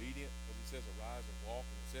disobedient, because he says arise and walk,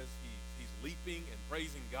 and it says he's leaping and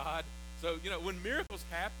praising God. So, when miracles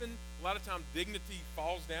happen, a lot of times dignity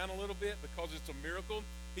falls down a little bit because it's a miracle.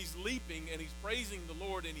 He's leaping and he's praising the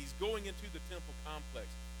Lord, and he's going into the temple complex,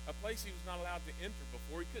 a place he was not allowed to enter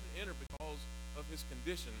before. He couldn't enter because of his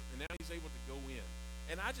condition, and now he's able to go in.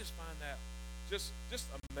 And I just find that just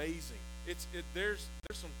amazing. There's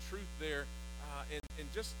some truth there, and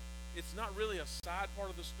just it's not really a side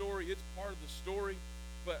part of the story. It's part of the story,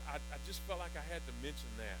 but I just felt like I had to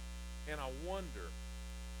mention that. And I wonder,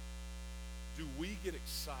 do we get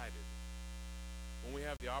excited when we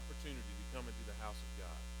have the opportunity to come into the house of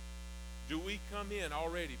God? Do we come in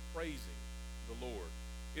already praising the Lord?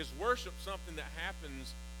 Is worship something that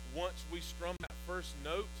happens once we strum that first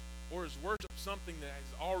note, or is worship something that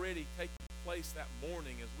has already taken place that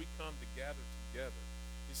morning as we come to gather together?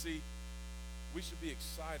 You see, we should be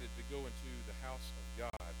excited to go into the house of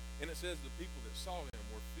God. And it says the people that saw him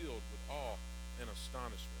were filled with awe and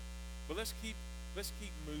astonishment. But let's keep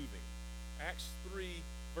moving. Acts 3,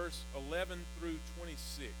 verse 11 through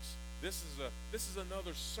 26. This is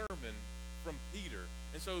another sermon from Peter.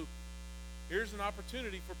 And so here's an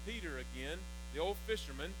opportunity for Peter again, the old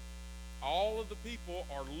fisherman. All of the people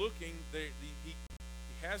are looking. He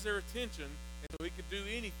has their attention, and so he could do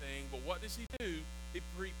anything. But what does he do? He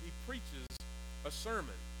preaches a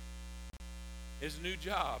sermon. His new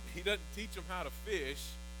job. He doesn't teach them how to fish.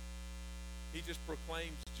 He just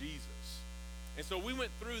proclaims Jesus. And so we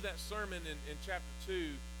went through that sermon in chapter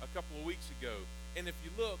 2 a couple of weeks ago. And if you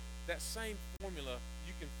look, that same formula, you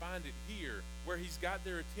you can find it here, where he's got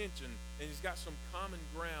their attention and he's got some common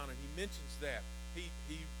ground, and he mentions that. He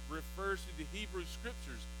refers to the Hebrew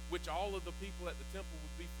Scriptures, which all of the people at the temple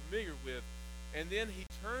would be familiar with. And then he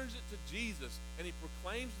turns it to Jesus, and he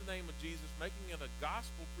proclaims the name of Jesus, making it a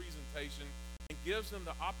gospel presentation, and gives them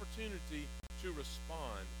the opportunity to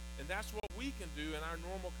respond. And that's what we can do in our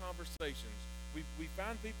normal conversations. We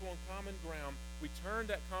find people on common ground. We turn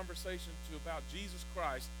that conversation to about Jesus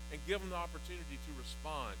Christ and give them the opportunity to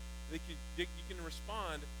respond. You can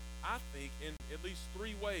respond, I think, in at least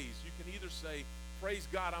three ways. You can either say, praise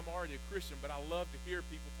God, I'm already a Christian, but I love to hear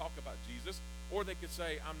people talk about Jesus. Or they could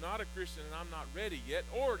say, I'm not a Christian and I'm not ready yet.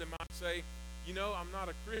 Or they might say, I'm not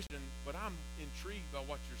a Christian, but I'm intrigued by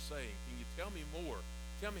what you're saying. Can you tell me more?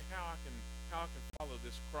 Tell me how I can follow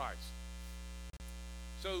this Christ.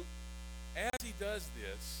 So as he does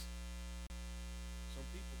this, some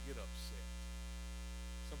people get upset.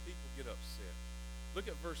 Some people get upset. Look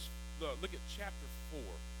at chapter 4.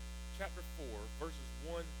 Chapter 4, verses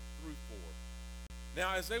 1 through 4.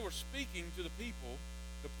 Now, as they were speaking to the people,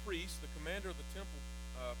 the priest, the commander of the temple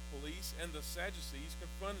police, and the Sadducees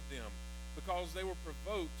confronted them because they were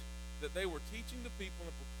provoked that they were teaching the people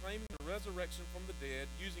and proclaiming the resurrection from the dead,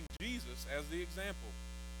 using Jesus as the example.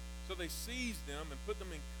 So they seized them and put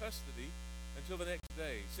them in custody until the next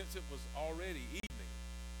day, since it was already evening.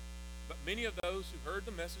 But many of those who heard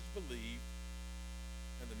the message believed,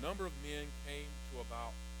 and the number of men came to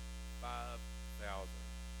about 5,000.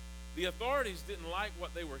 The authorities didn't like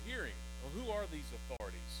what they were hearing. Well, who are these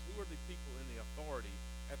authorities? Who are the people in the authority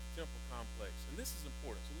at the temple complex? And this is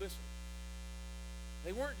important. So listen.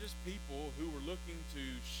 They weren't just people who were looking to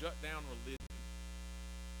shut down religion.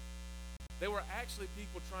 They were actually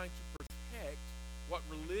people trying to protect what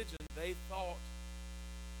religion they thought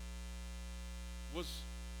was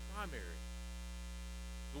primary,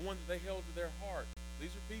 the one that they held to their heart.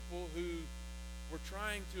 These are people who were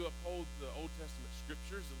trying to uphold the Old Testament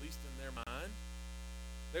scriptures, at least in their mind.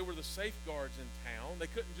 They were the safeguards in town. They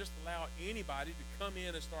couldn't just allow anybody to come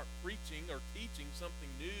in and start preaching or teaching something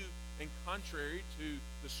new and contrary to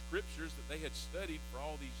the scriptures that they had studied for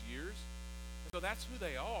all these years. And so that's who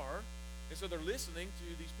they are. And so they're listening to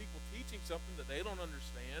these people teaching something that they don't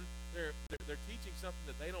understand. They're teaching something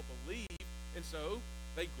that they don't believe. And so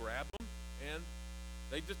they grab them and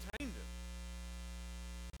they detain them.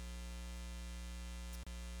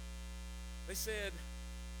 They said,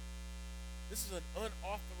 this is an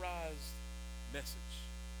unauthorized message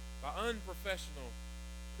by unprofessional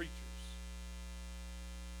preachers.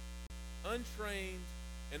 Untrained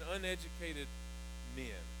and uneducated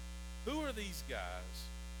men. Who are these guys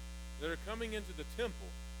that are coming into the temple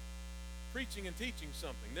preaching and teaching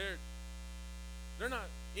something? They're not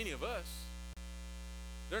any of us.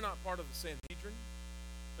 They're not part of the Sanhedrin.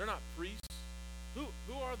 They're not priests. Who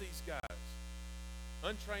are these guys?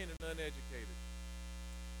 Untrained and uneducated.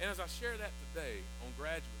 And as I share that today on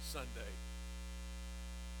Graduate Sunday,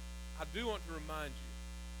 I do want to remind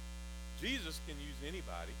you, Jesus can use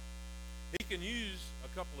anybody. He can use a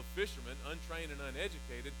couple of fishermen, untrained and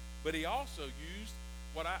uneducated, but he also used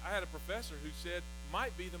what I had a professor who said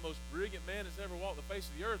might be the most brilliant man that's ever walked the face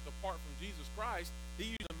of the earth apart from Jesus Christ. He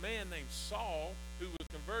used a man named Saul who was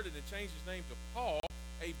converted and changed his name to Paul,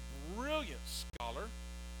 a brilliant scholar,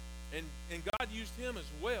 and God used him as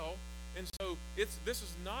well. And so this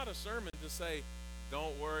is not a sermon to say,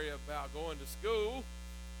 don't worry about going to school.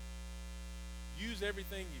 Use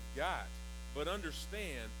everything you've got, but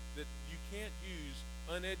understand that you can't use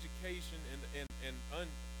uneducation I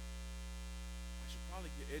should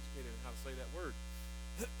probably get educated in how to say that word.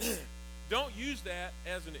 Don't use that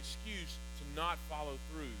as an excuse to not follow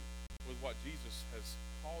through with what Jesus has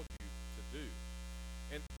called you to do.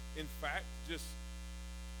 And in fact, just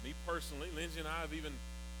me personally, Lindsay and I have even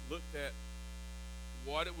looked at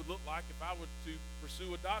what it would look like if I were to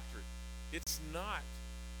pursue a doctorate. It's not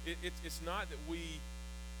that we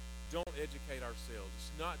don't educate ourselves.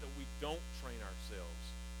 It's not that we don't train ourselves.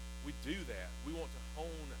 We do that. We want to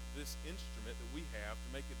hone this instrument that we have to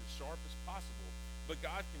make it as sharp as possible. But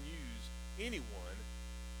God can use anyone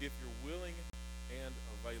if you're willing and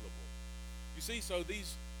available. You see, so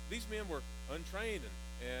these men were untrained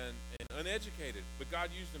and uneducated, but God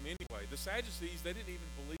used them anyway. The Sadducees, they didn't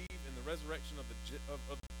even believe in the resurrection of the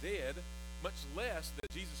dead, much less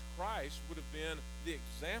that Jesus Christ would have been the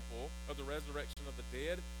example of the resurrection of the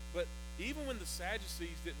dead. But even when the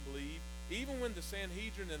Sadducees didn't believe, even when the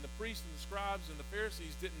Sanhedrin and the priests and the scribes and the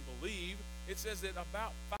Pharisees didn't believe, it says that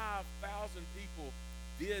about 5,000 people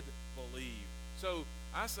did believe. So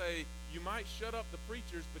I say, you might shut up the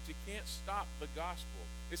preachers, but you can't stop the gospel.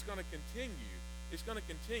 It's going to continue. It's going to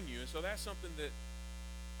continue. And so that's something that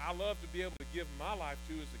I love to be able to give my life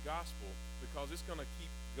to as the gospel because it's going to keep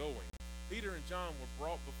going. Peter and John were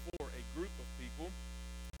brought before a group of people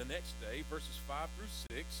the next day, verses 5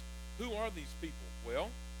 through 6. Who are these people? Well,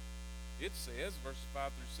 it says, verses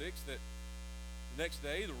 5 through 6, that the next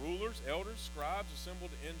day the rulers, elders, scribes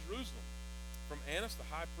assembled in Jerusalem. From Annas the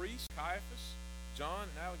high priest, Caiaphas, John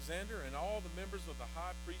and Alexander, and all the members of the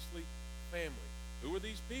high priestly family. Who are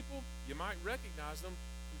these people? You might recognize them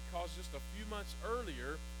because just a few months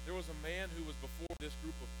earlier there was a man who was before this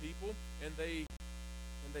group of people, and they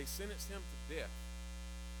sentenced him to death.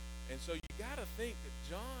 And so you got to think that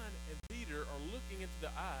John and Peter are looking into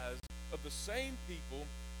the eyes of the same people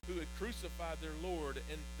who had crucified their Lord,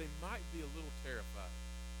 and they might be a little terrified.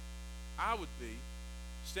 I would be,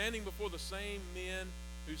 standing before the same men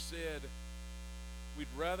who said, we'd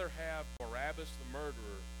rather have Barabbas the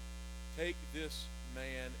murderer take this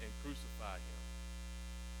man and crucify him.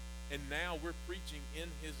 And now we're preaching in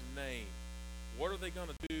his name. What are they going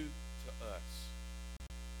to do to us?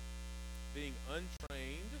 Being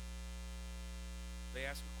untrained, they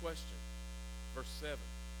ask a question. Verse 7.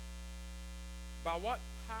 By what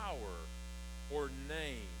power or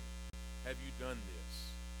name have you done this?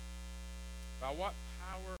 By what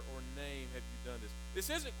power or name have you done this? This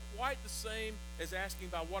isn't quite the same as asking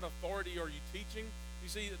by what authority are you teaching. You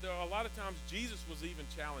see, there are a lot of times Jesus was even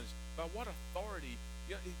challenged. By what authority?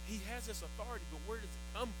 You know, he has this authority, but where does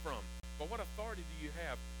it come from? By what authority do you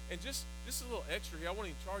have? And just a little extra here, I won't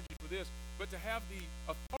even charge you for this, but to have the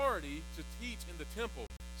authority to teach in the temple.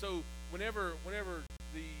 So whenever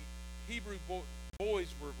the Hebrew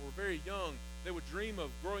boys were very young, they would dream of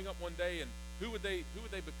growing up one day, and who would they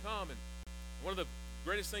become? And one of the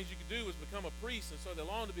greatest things you could do was become a priest, and so they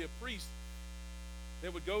longed to be a priest. They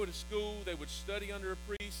would go to school, they would study under a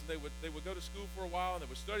priest, and they would go to school for a while, and they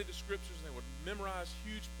would study the scriptures, and they would memorize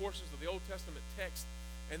huge portions of the Old Testament text.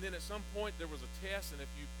 And then at some point there was a test, and if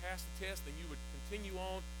you passed the test, then you would continue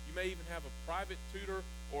on. You may even have a private tutor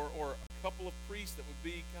or a couple of priests that would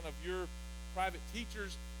be kind of your private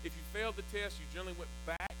teachers. If you failed the test, you generally went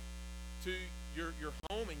back to your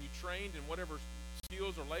home and you trained in whatever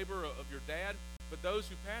skills or labor of your dad. But those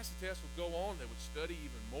who passed the test would go on. They would study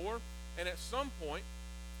even more. And at some point,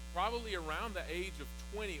 probably around the age of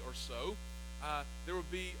 20 or so, there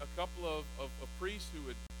would be a couple of priests who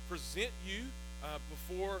would present you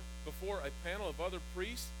before a panel of other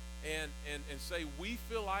priests and say, we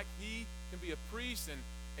feel like he can be a priest,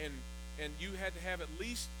 and you had to have at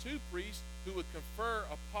least two priests who would confer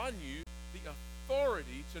upon you the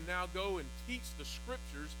authority to now go and teach the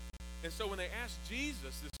scriptures. And so when they asked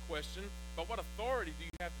Jesus this question, by what authority do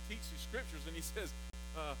you have to teach these scriptures? And he says,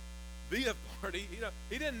 the authority.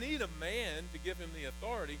 He didn't need a man to give him the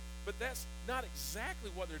authority, but that's not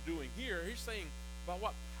exactly what they're doing here. He's saying, by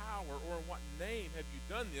what power or in what name have you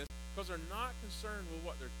done this? Because they're not concerned with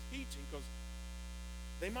what they're teaching, because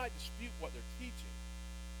they might dispute what they're teaching.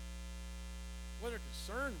 What they're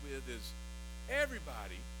concerned with is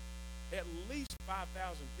everybody, at least 5,000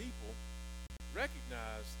 people,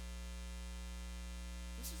 recognized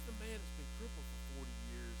this is the man that's been crippled for 40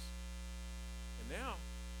 years, and now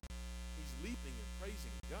he's leaping and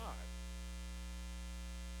praising God.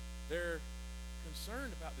 They're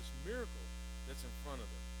concerned about this miracle that's in front of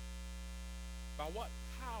them. By what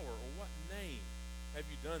power or what name have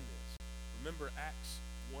you done this? Remember Acts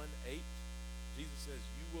 1:8? Jesus says,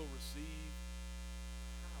 you will receive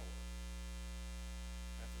power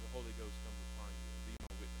after the Holy Ghost comes upon you, and be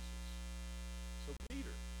my witnesses. So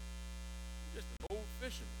Peter, you're just an old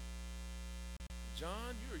fisherman.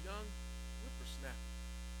 John, you're a young whippersnapper.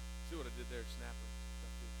 See what I did there, snapper?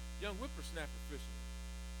 Young whippersnapper fisherman.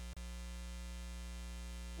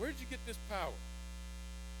 Where'd you get this power?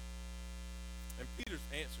 And Peter's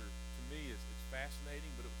answer to me is it's fascinating,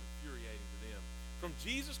 but it was infuriating to them. From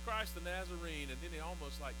Jesus Christ the Nazarene, and then he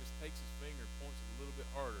almost like just takes his finger and points it a little bit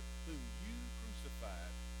harder, whom you crucified.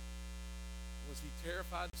 Was he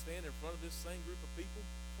terrified to stand in front of this same group of people?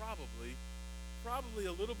 Probably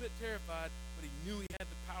a little bit terrified, but he knew he had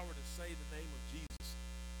the power to say the name of Jesus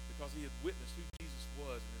because he had witnessed who Jesus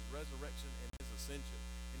was in his resurrection and his ascension.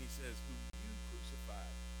 And he says, whom you crucified.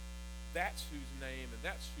 That's whose name and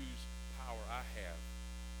that's whose power I have.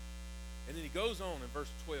 And then he goes on in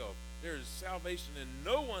verse 12. There is salvation in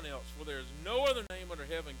no one else, for there is no other name under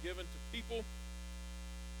heaven given to people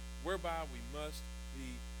whereby we must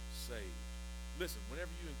be saved. Listen,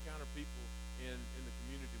 whenever you encounter people in the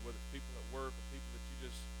community, whether it's people at work or people that you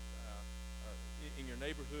just in your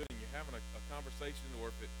neighborhood, and you're having a conversation,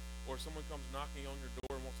 or someone comes knocking on your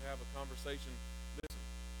door and wants to have a conversation, listen,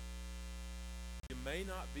 you may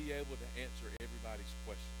not be able to answer everybody's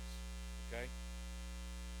questions, okay?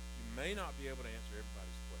 may not be able to answer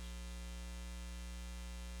everybody's questions.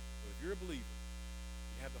 But if you're a believer,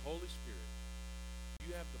 you have the Holy Spirit,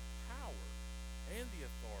 you have the power and the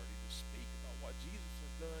authority to speak about what Jesus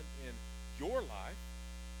has done in your life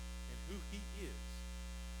and who he is.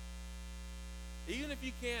 Even if you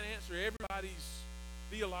can't answer everybody's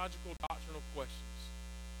theological, doctrinal questions,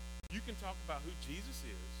 you can talk about who Jesus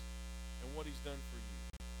is and what he's done for you.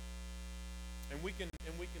 And we can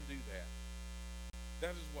do that.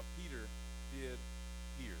 That is what Peter did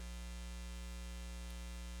here.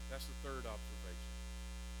 That's the third observation.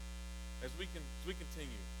 As we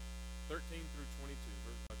continue, 13 through 22,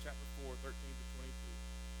 chapter 4, 13 to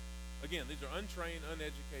 22. Again, these are untrained,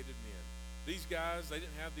 uneducated men. These guys, they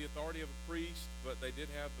didn't have the authority of a priest, but they did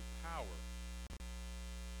have the power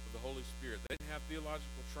of the Holy Spirit. They didn't have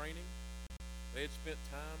theological training. They had spent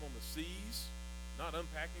time on the seas, not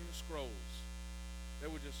unpacking the scrolls. They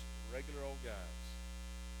were just regular old guys.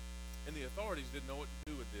 And the authorities didn't know what to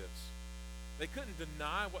do with this. They couldn't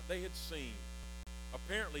deny what they had seen.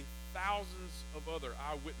 Apparently, thousands of other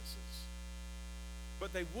eyewitnesses. But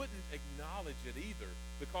they wouldn't acknowledge it either,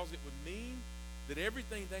 because it would mean that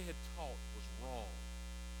everything they had taught was wrong.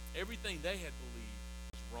 Everything they had believed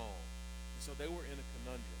was wrong. And so they were in a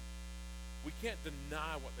conundrum. We can't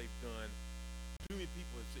deny what they've done. Too many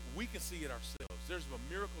people have seen. We can see it ourselves. There's a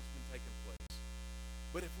miracle that's been taking place.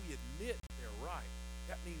 But if we admit they're right,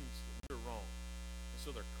 that means that we're wrong. And so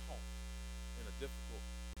they're caught in a difficult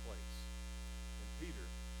place. And Peter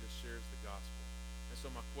just shares the gospel. And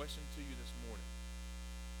so my question to you this morning,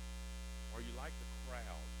 are you like the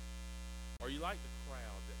crowd? Are you like the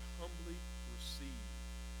crowd that humbly received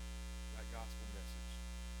that gospel message?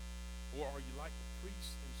 Or are you like the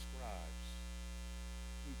priests and scribes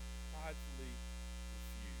who pridefully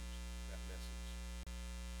refused that message?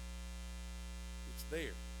 It's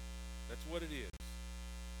there. That's what it is.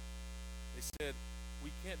 They said, we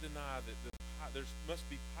can't deny that there must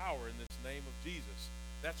be power in this name of Jesus.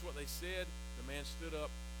 That's what they said. The man stood up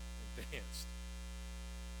and danced.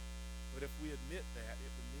 But if we admit that, it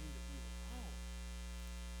would mean that we were wrong.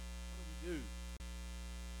 What do we do?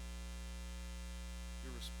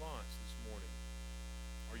 Your response this morning,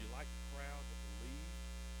 are you like the crowd that believed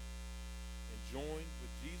and joined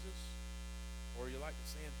with Jesus? Or are you like the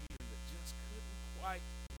Sanhedrin that just couldn't quite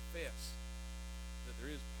confess that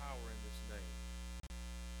there is power in this name?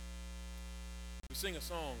 We sing a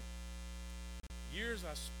song, years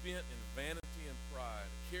I spent in vanity and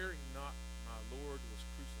pride, caring not my Lord was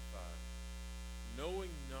crucified,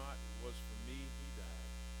 knowing not it was for me he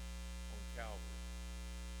died on Calvary.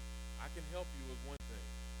 I can help you with one thing.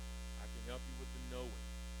 I can help you with the knowing.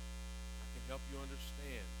 I can help you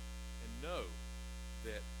understand and know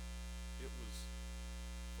that it was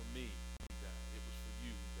for me he died. It was for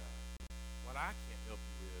you he died. What I can't help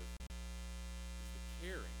you with is the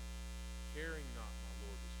caring not my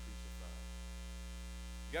Lord was crucified.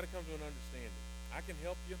 You got to come to an understanding. I can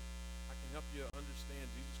help you. I can help you understand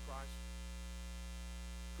Jesus Christ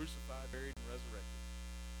crucified, buried, and resurrected.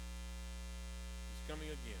 He's coming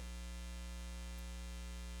again.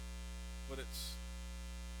 But it's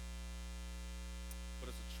a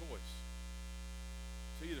choice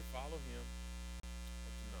to either follow him or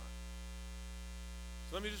to not.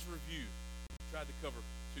 So let me just review. I tried to cover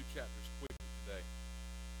 2 chapters quickly today.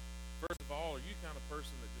 First of all, are you the kind of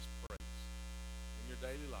person that just prays in your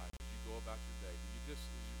daily life as you go about your day?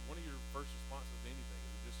 One of your first responses to anything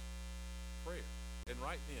is just prayer? And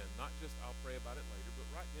right then, not just I'll pray about it later, but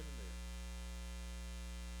right then and there.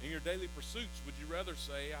 In your daily pursuits, would you rather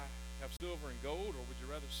say, I have silver and gold, or would you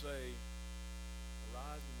rather say,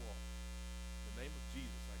 arise and walk? In the name of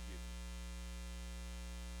Jesus, I give you.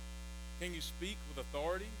 Can you speak with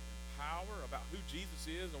authority and power about who Jesus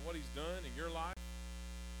is and what he's done in your life?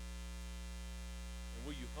 And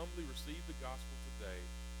will you humbly receive the gospel today,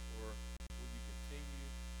 or will you continue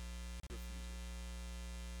to refuse it?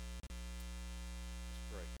 Let's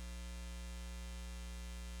pray.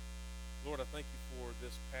 Lord, I thank you for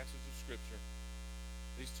this passage of Scripture.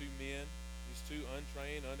 These 2 men, these 2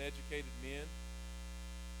 untrained, uneducated men,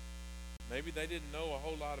 maybe they didn't know a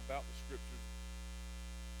whole lot about the Scriptures,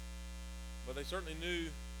 but they certainly knew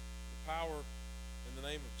the power in the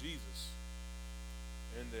name of Jesus,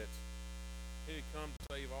 and that he had come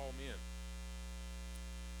to save all men.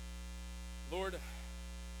 Lord,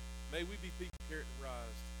 may we be people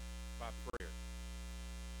characterized by prayer.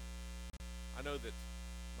 I know that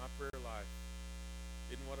my prayer life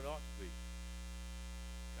isn't what it ought to be.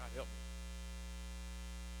 God, help me.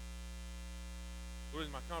 Lord,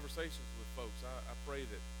 in my conversations with folks, I pray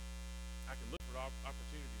that I can look for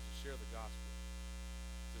opportunities to share the gospel,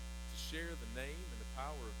 to share the name and the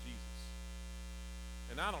power of Jesus.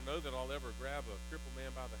 And I don't know that I'll ever grab a crippled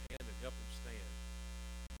man by the hand and help him stand.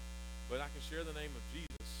 But I can share the name of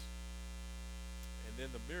Jesus. And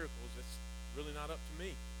then the miracles, it's really not up to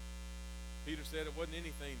me. Peter said it wasn't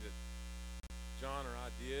anything that John or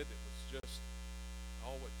I did. It was just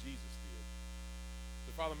all what Jesus did.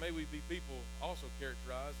 So, Father, may we be people also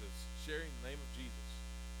characterized as sharing the name of Jesus.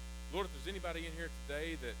 Lord, if there's anybody in here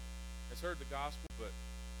today that has heard the gospel but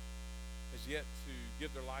has yet to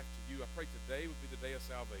give their life to you, I pray today would be the day of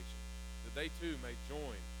salvation. That they too may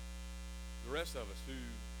join the rest of us who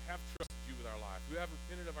have trusted you with our life, who have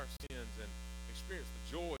repented of our sins and experienced the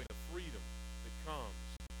joy and the freedom that comes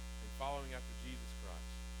in following after Jesus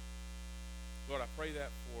Christ. Lord, I pray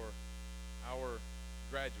that for our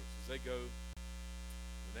graduates as they go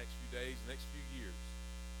the next few days, the next few years,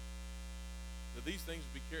 that these things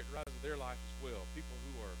will be characterized of their life as well. People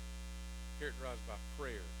who are characterized by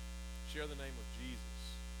prayer, share the name of Jesus,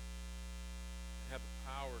 and have the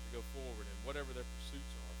power to go forward in whatever their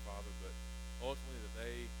pursuits are, Father, but ultimately that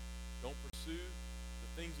they don't pursue the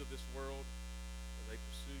things of this world, but they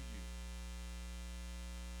pursue you.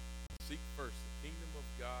 Seek first the kingdom of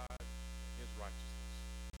God and his righteousness.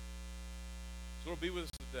 So Lord, be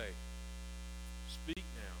with us today. Speak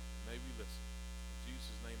now, and may we listen. In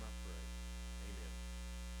Jesus' name I pray. Amen.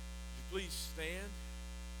 Would you please stand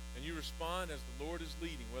and you respond as the Lord is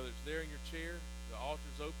leading, whether it's there in your chair, the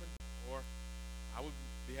altar's open, or I would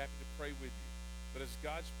be happy to pray with you. But as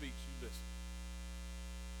God speaks, you listen.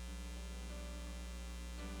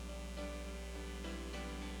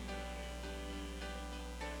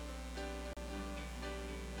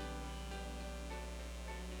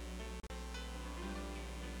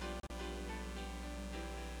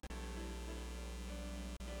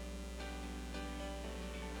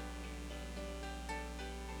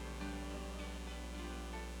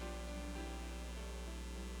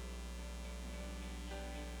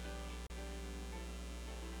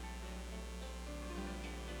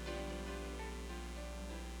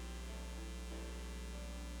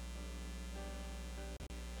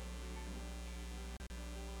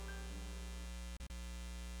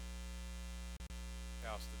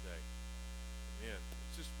 House today. Amen.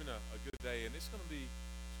 It's just been a good day, and it's gonna be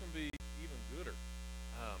even gooder.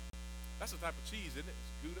 That's the type of cheese, isn't it?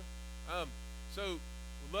 It's Gouda. So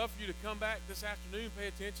we'd love for you to come back this afternoon.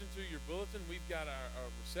 Pay attention to your bulletin. We've got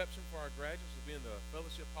our reception for our graduates. We'll be in the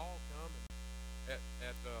fellowship hall. Come and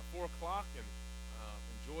at 4 o'clock and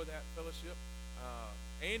enjoy that fellowship.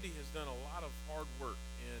 Andy has done a lot of hard work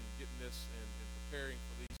in getting this and preparing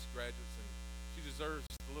for these graduates, and she deserves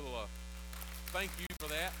a little thank you for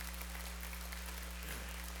that.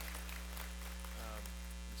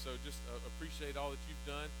 And so just appreciate all that you've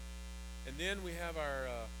done. And then we have our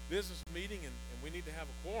business meeting, and we need to have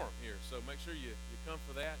a quorum here. So make sure you come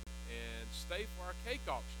for that and stay for our cake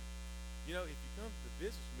auction. You know, if you come to the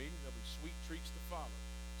business meeting, there'll be sweet treats to follow.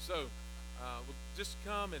 So we'll just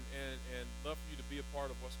come and love for you to be a part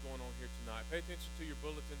of what's going on here tonight. Pay attention to your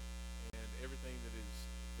bulletin and everything that is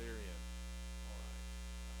therein. All right.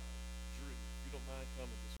 Drew, if you don't mind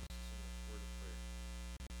coming